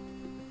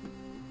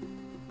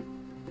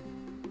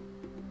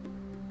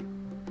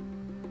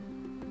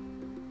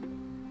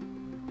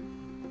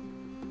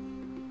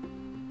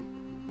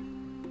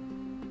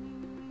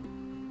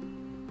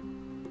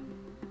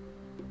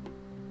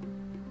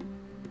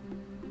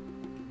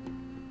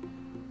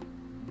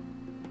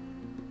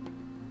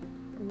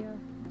 Yeah,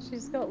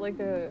 she's got like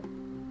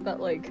that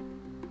like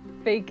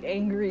fake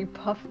angry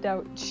puffed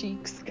out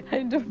cheeks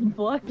kind of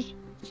blush.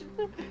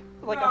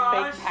 Like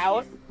a fake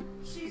pout.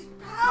 She's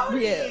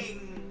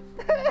pouting!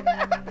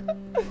 Yeah.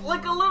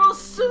 Like a little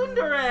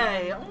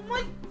tsundere! Oh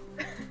my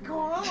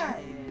god!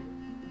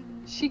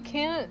 She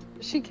can't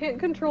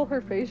control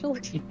her facial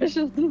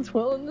expressions as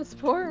well in this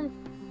form.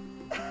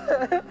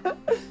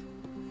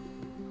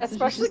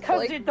 Especially just, because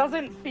like- it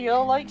doesn't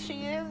feel like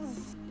she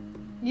is.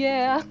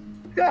 Yeah.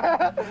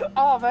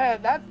 Oh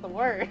man, that's the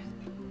worst.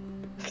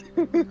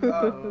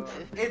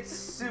 It's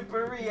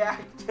super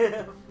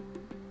reactive.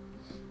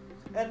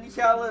 And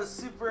Yala's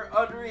super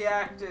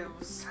unreactive,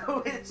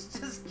 so it's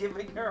just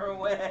giving her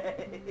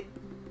away.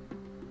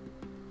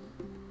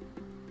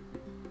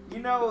 You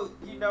know,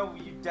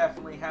 you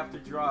definitely have to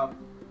draw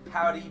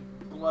pouty,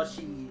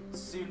 blushy,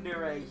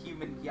 tsundere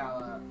human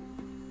Yala.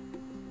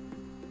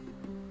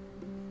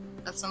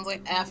 That sounds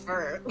like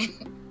effort.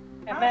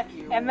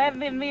 And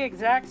then in the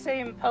exact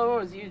same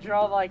pose, you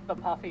draw like the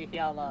puffy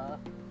Hyala.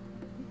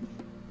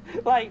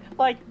 like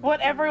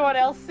what everyone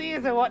else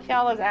sees and what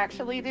Hyala's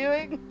actually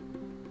doing.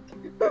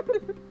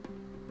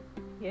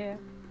 Yeah.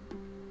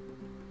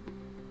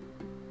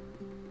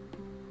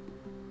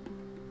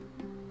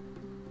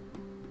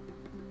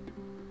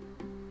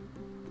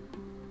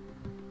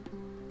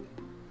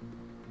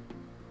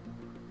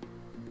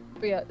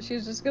 But yeah,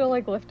 she's just gonna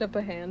like lift up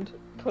a hand,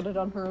 put it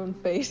on her own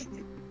face,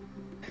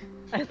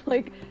 and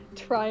like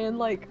try and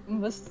like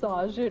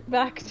massage it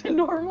back to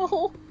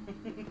normal.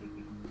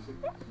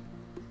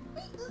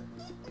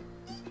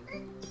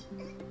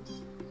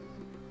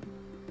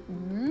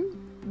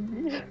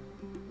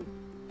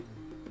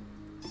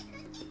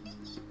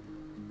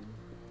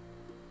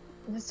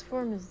 This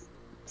form is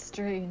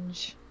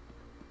strange.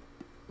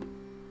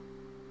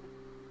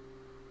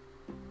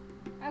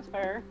 That's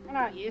fair. We're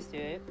not used to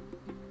it.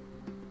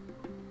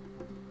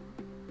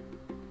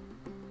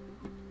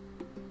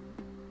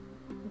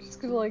 I'm just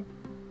gonna like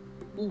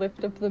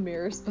lift up the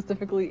mirror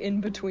specifically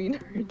in between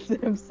her and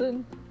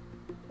Samson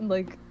and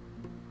like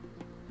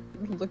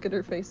look at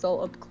her face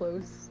all up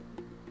close.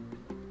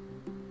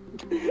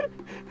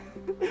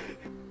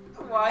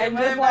 Why am And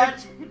I just,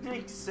 like-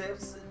 imagining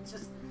Simpson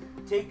just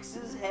takes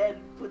his head,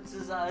 puts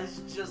his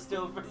eyes just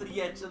over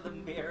the edge of the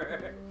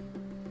mirror?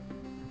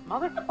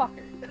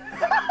 Motherfucker.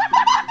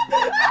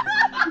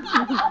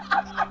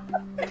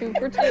 2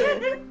 for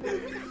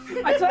 2.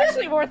 It's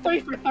actually worth 3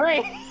 for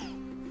 3.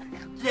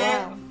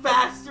 Get Wow.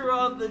 faster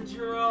on the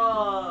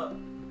draw.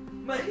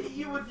 I'm gonna hit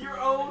you with your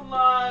own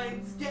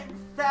lines. Get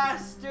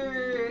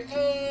faster.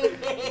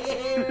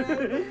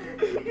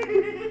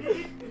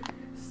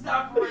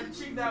 Stop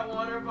wrenching that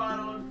water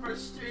bottle in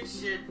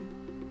frustration.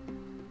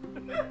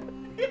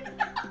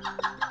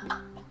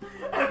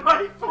 Am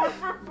I 4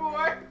 for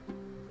 4?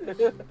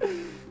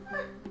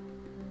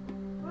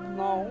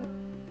 No.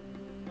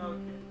 Okay.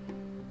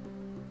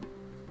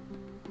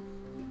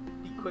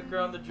 Be quicker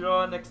on the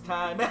draw next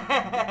time.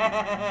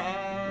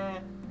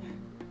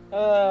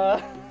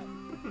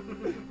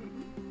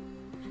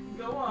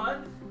 Go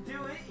on,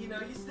 do it. You know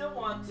you still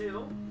want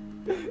to.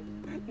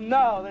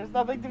 No, there's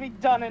nothing to be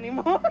done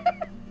anymore.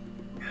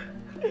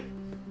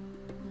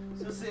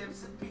 So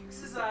Samson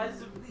peeks his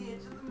eyes over the edge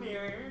of the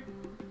mirror.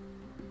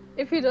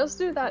 If he does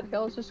do that,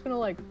 Kel's just gonna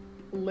like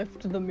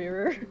lift the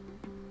mirror.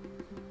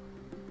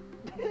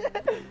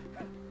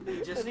 He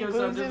just And he goes moves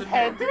under his the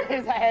head, mirror.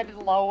 his head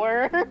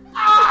lower.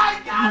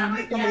 Ah, I got him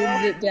He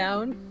again! moves it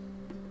down.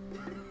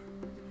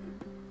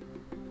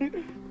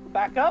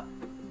 Back up.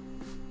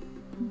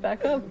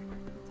 Back up.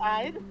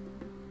 Side.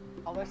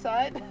 Other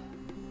side.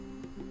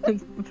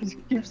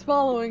 Keeps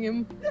following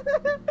him.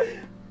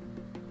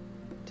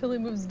 Till he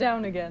moves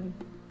down again.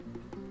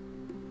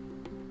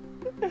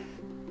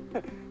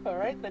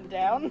 Alright, then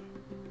down.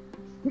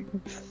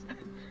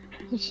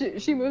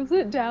 She moves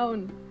it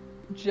down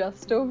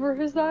just over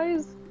his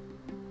eyes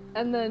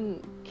and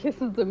then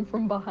kisses him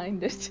from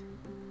behind it.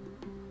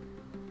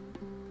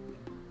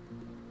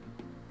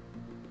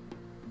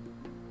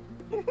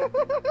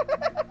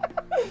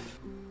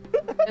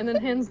 And then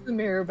hands the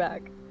mirror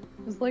back.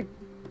 It's like,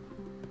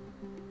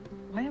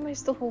 why am I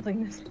still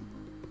holding this?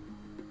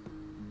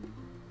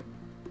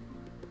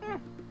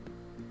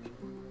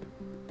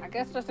 I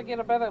guess just to get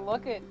a better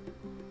look at,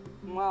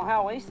 well,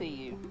 how we see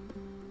you.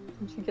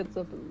 And she gets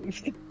up and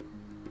leaves.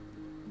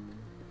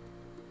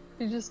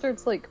 She just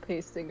starts like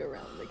pacing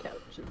around the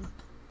couches.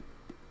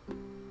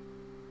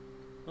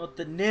 What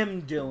the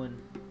Nim doing?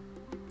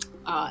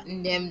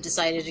 Nim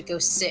decided to go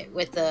sit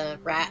with the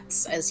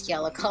rats, as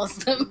Yella calls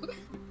them.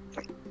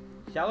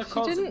 Yalla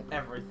calls didn't-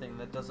 everything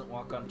that doesn't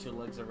walk on 2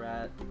 legs a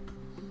rat.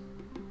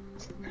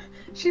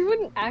 She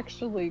wouldn't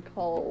actually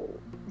call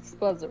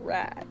Spuzz a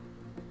rat.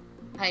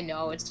 I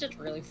know, it's just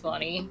really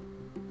funny.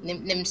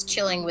 Nim's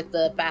chilling with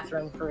the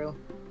bathroom crew.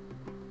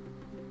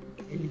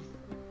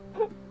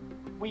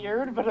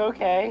 Weird, but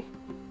okay.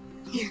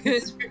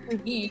 It's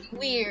really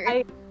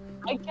weird.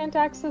 I can't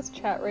access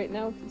chat right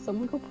now. Can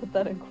someone go put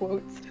that in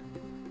quotes?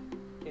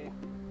 Okay.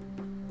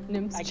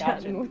 Nim's I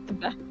chatting gotcha. with the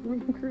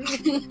bathroom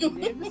crew.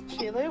 Nim's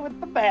chilling with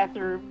the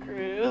bathroom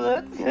crew.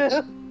 Let's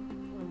go.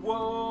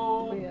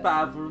 Whoa, Yeah.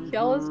 bathroom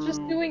Yalla's crew.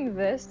 just doing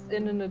this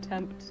in an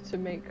attempt to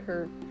make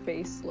her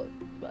face look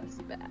less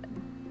bad.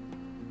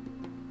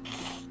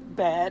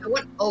 Bad. I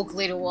want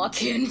Oakley to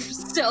walk in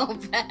so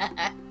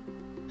bad.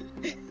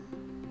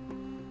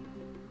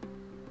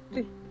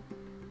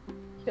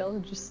 Yalla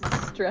just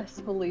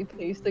stressfully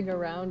pacing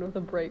around with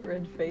a bright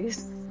red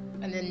face.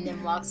 And then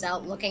Nim walks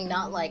out looking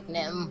not like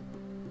Nim.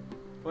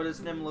 What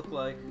does Nim look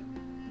like?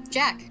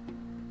 Jack.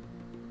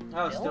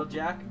 Oh, Bill? still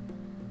Jack?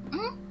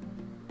 Mhm.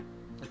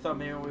 I thought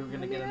maybe we were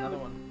gonna get another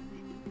one.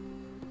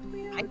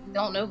 I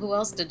don't know who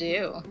else to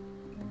do.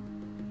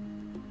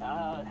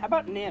 How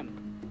about Nim?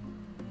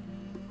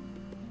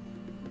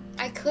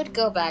 I could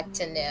go back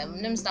to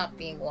Nim. Nim's not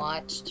being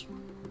watched.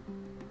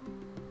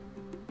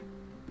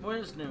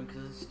 Where's Nim?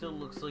 Because it still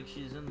looks like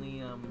she's in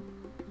the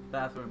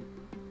bathroom.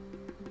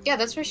 Yeah,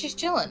 that's where she's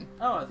chilling.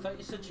 Oh, I thought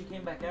you said she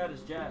came back out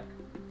as Jack.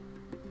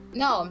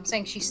 No, I'm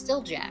saying she's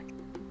still Jack.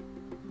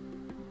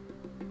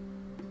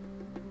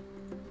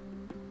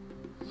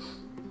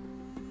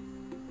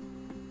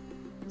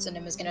 So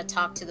Nim is gonna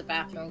talk to the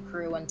bathroom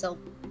crew until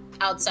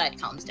outside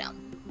calms down.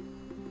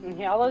 And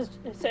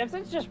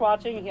Samson's just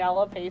watching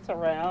Yalla pace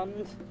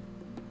around.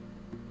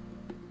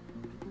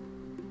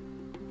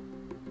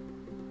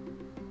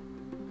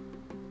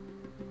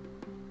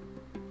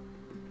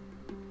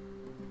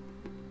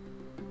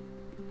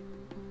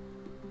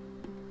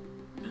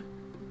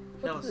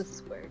 That What's was this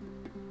square?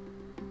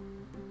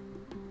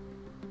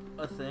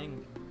 a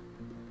thing.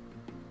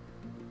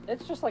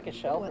 It's just like a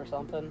shelf What? or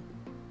something.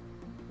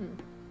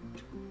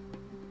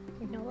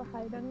 Can Yalla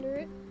hide under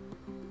it?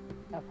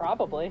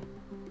 Probably.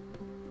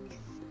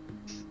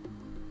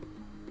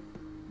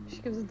 She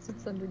goes and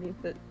sits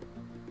underneath it.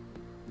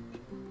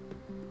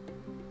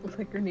 With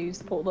like her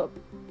knees pulled up.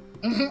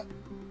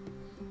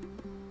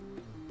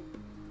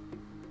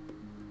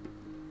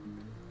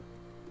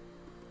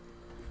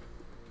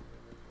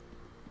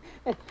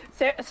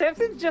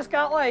 Samson's just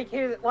got like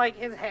his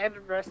head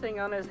resting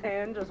on his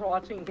hand, just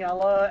watching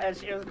Yalla as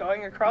she was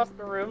going across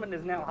the room, and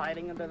is now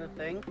hiding under the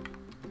thing.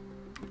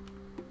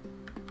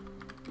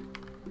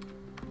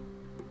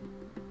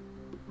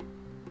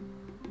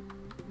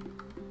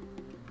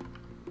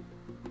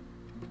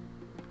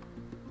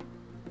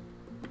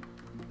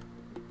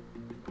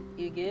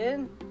 You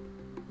good?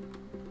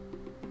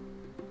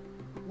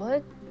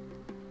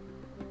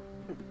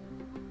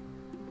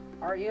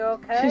 Are you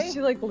okay? She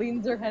like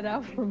leans her head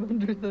out from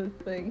under the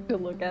thing to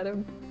look at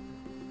him.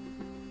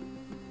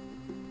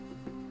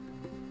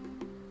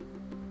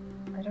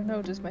 I don't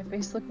know, does my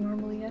face look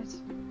normal yet?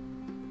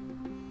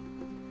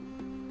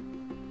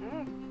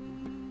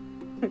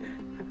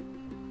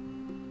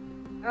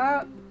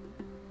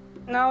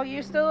 No,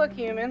 you still look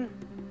human.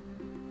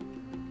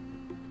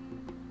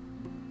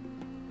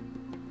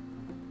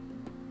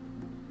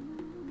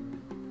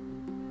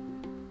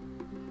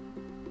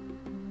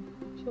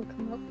 She'll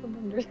come up from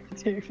under the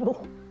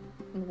table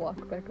and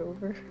walk back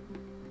over.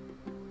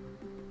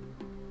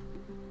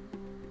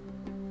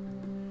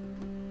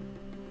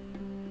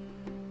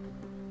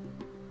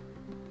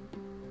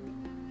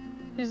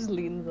 She just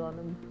leans on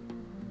him.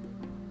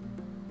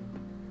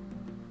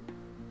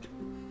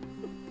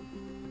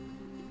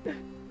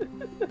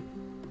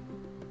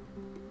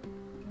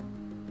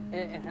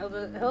 And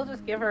he'll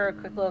just give her a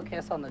quick little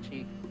kiss on the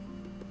cheek.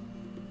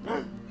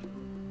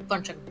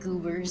 Bunch of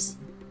goobers.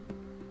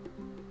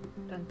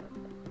 Dun, dun,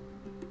 dun.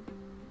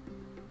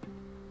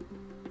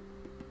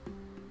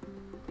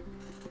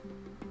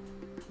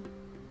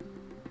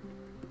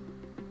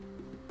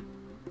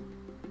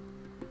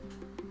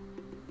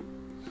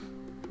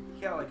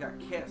 Kelly got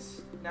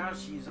kissed. Now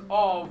she's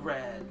all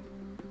red.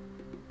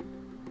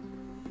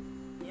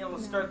 Yellow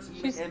starts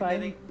she's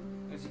emitting.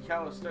 As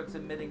Yellow starts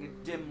emitting a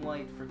dim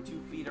light for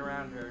 2 feet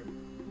around her.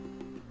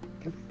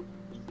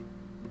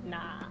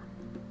 Nah.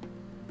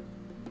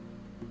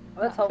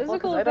 Well, that's helpful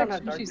Physical because I don't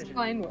have affection dark she's vision.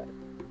 fine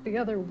with. The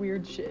other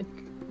weird shit.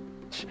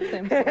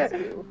 Same as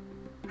you.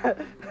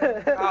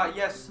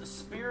 Yes,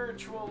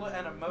 spiritual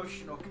and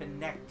emotional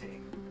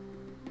connecting.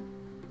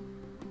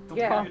 The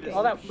Yeah, weirdest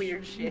all that sh-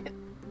 weird shit.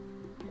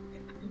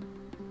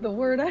 The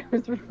word I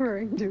was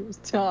referring to was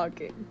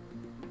talking.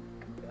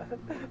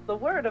 The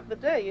word of the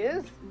day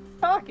is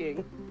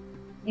talking.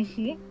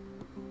 Mm-hmm.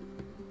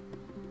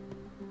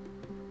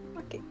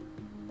 Okay.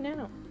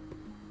 No.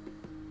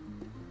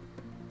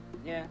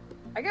 Yeah.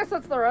 I guess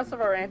that's the rest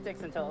of our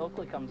antics until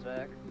Oakley comes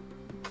back.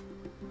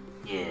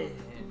 Yeah.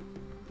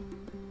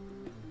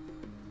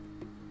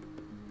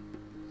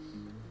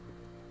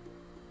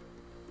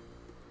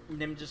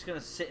 And I'm just gonna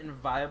sit and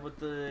vibe with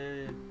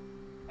the.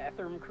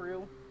 Bathroom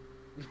crew.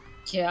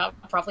 Yeah,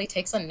 probably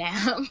takes a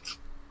nap.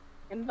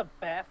 In the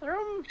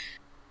bathroom?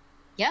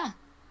 Yeah.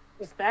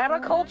 Is that a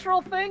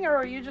cultural thing, or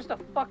are you just a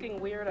fucking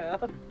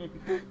weirdo?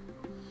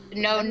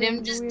 No, Nim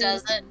Everyone's just weird.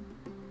 doesn't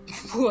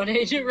want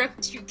to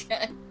interrupt you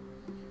again.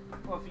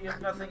 Well, if you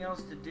have nothing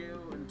else to do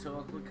until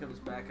Oakley comes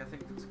back, I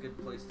think that's a good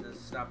place to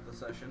stop the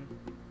session.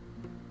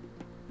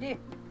 Yeah.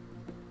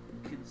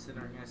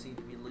 Considering I seem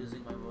to be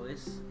losing my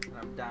voice and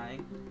I'm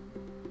dying.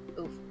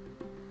 Oof.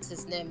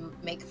 Does Nim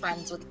make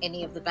friends with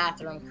any of the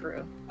bathroom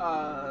crew?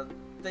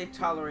 They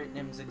tolerate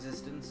Nim's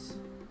existence.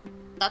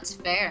 That's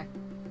fair.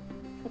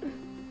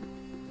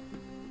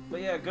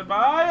 But yeah,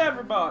 goodbye,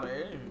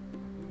 everybody.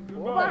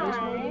 That is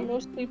more than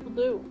most people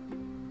do.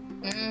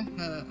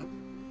 Mm-hmm.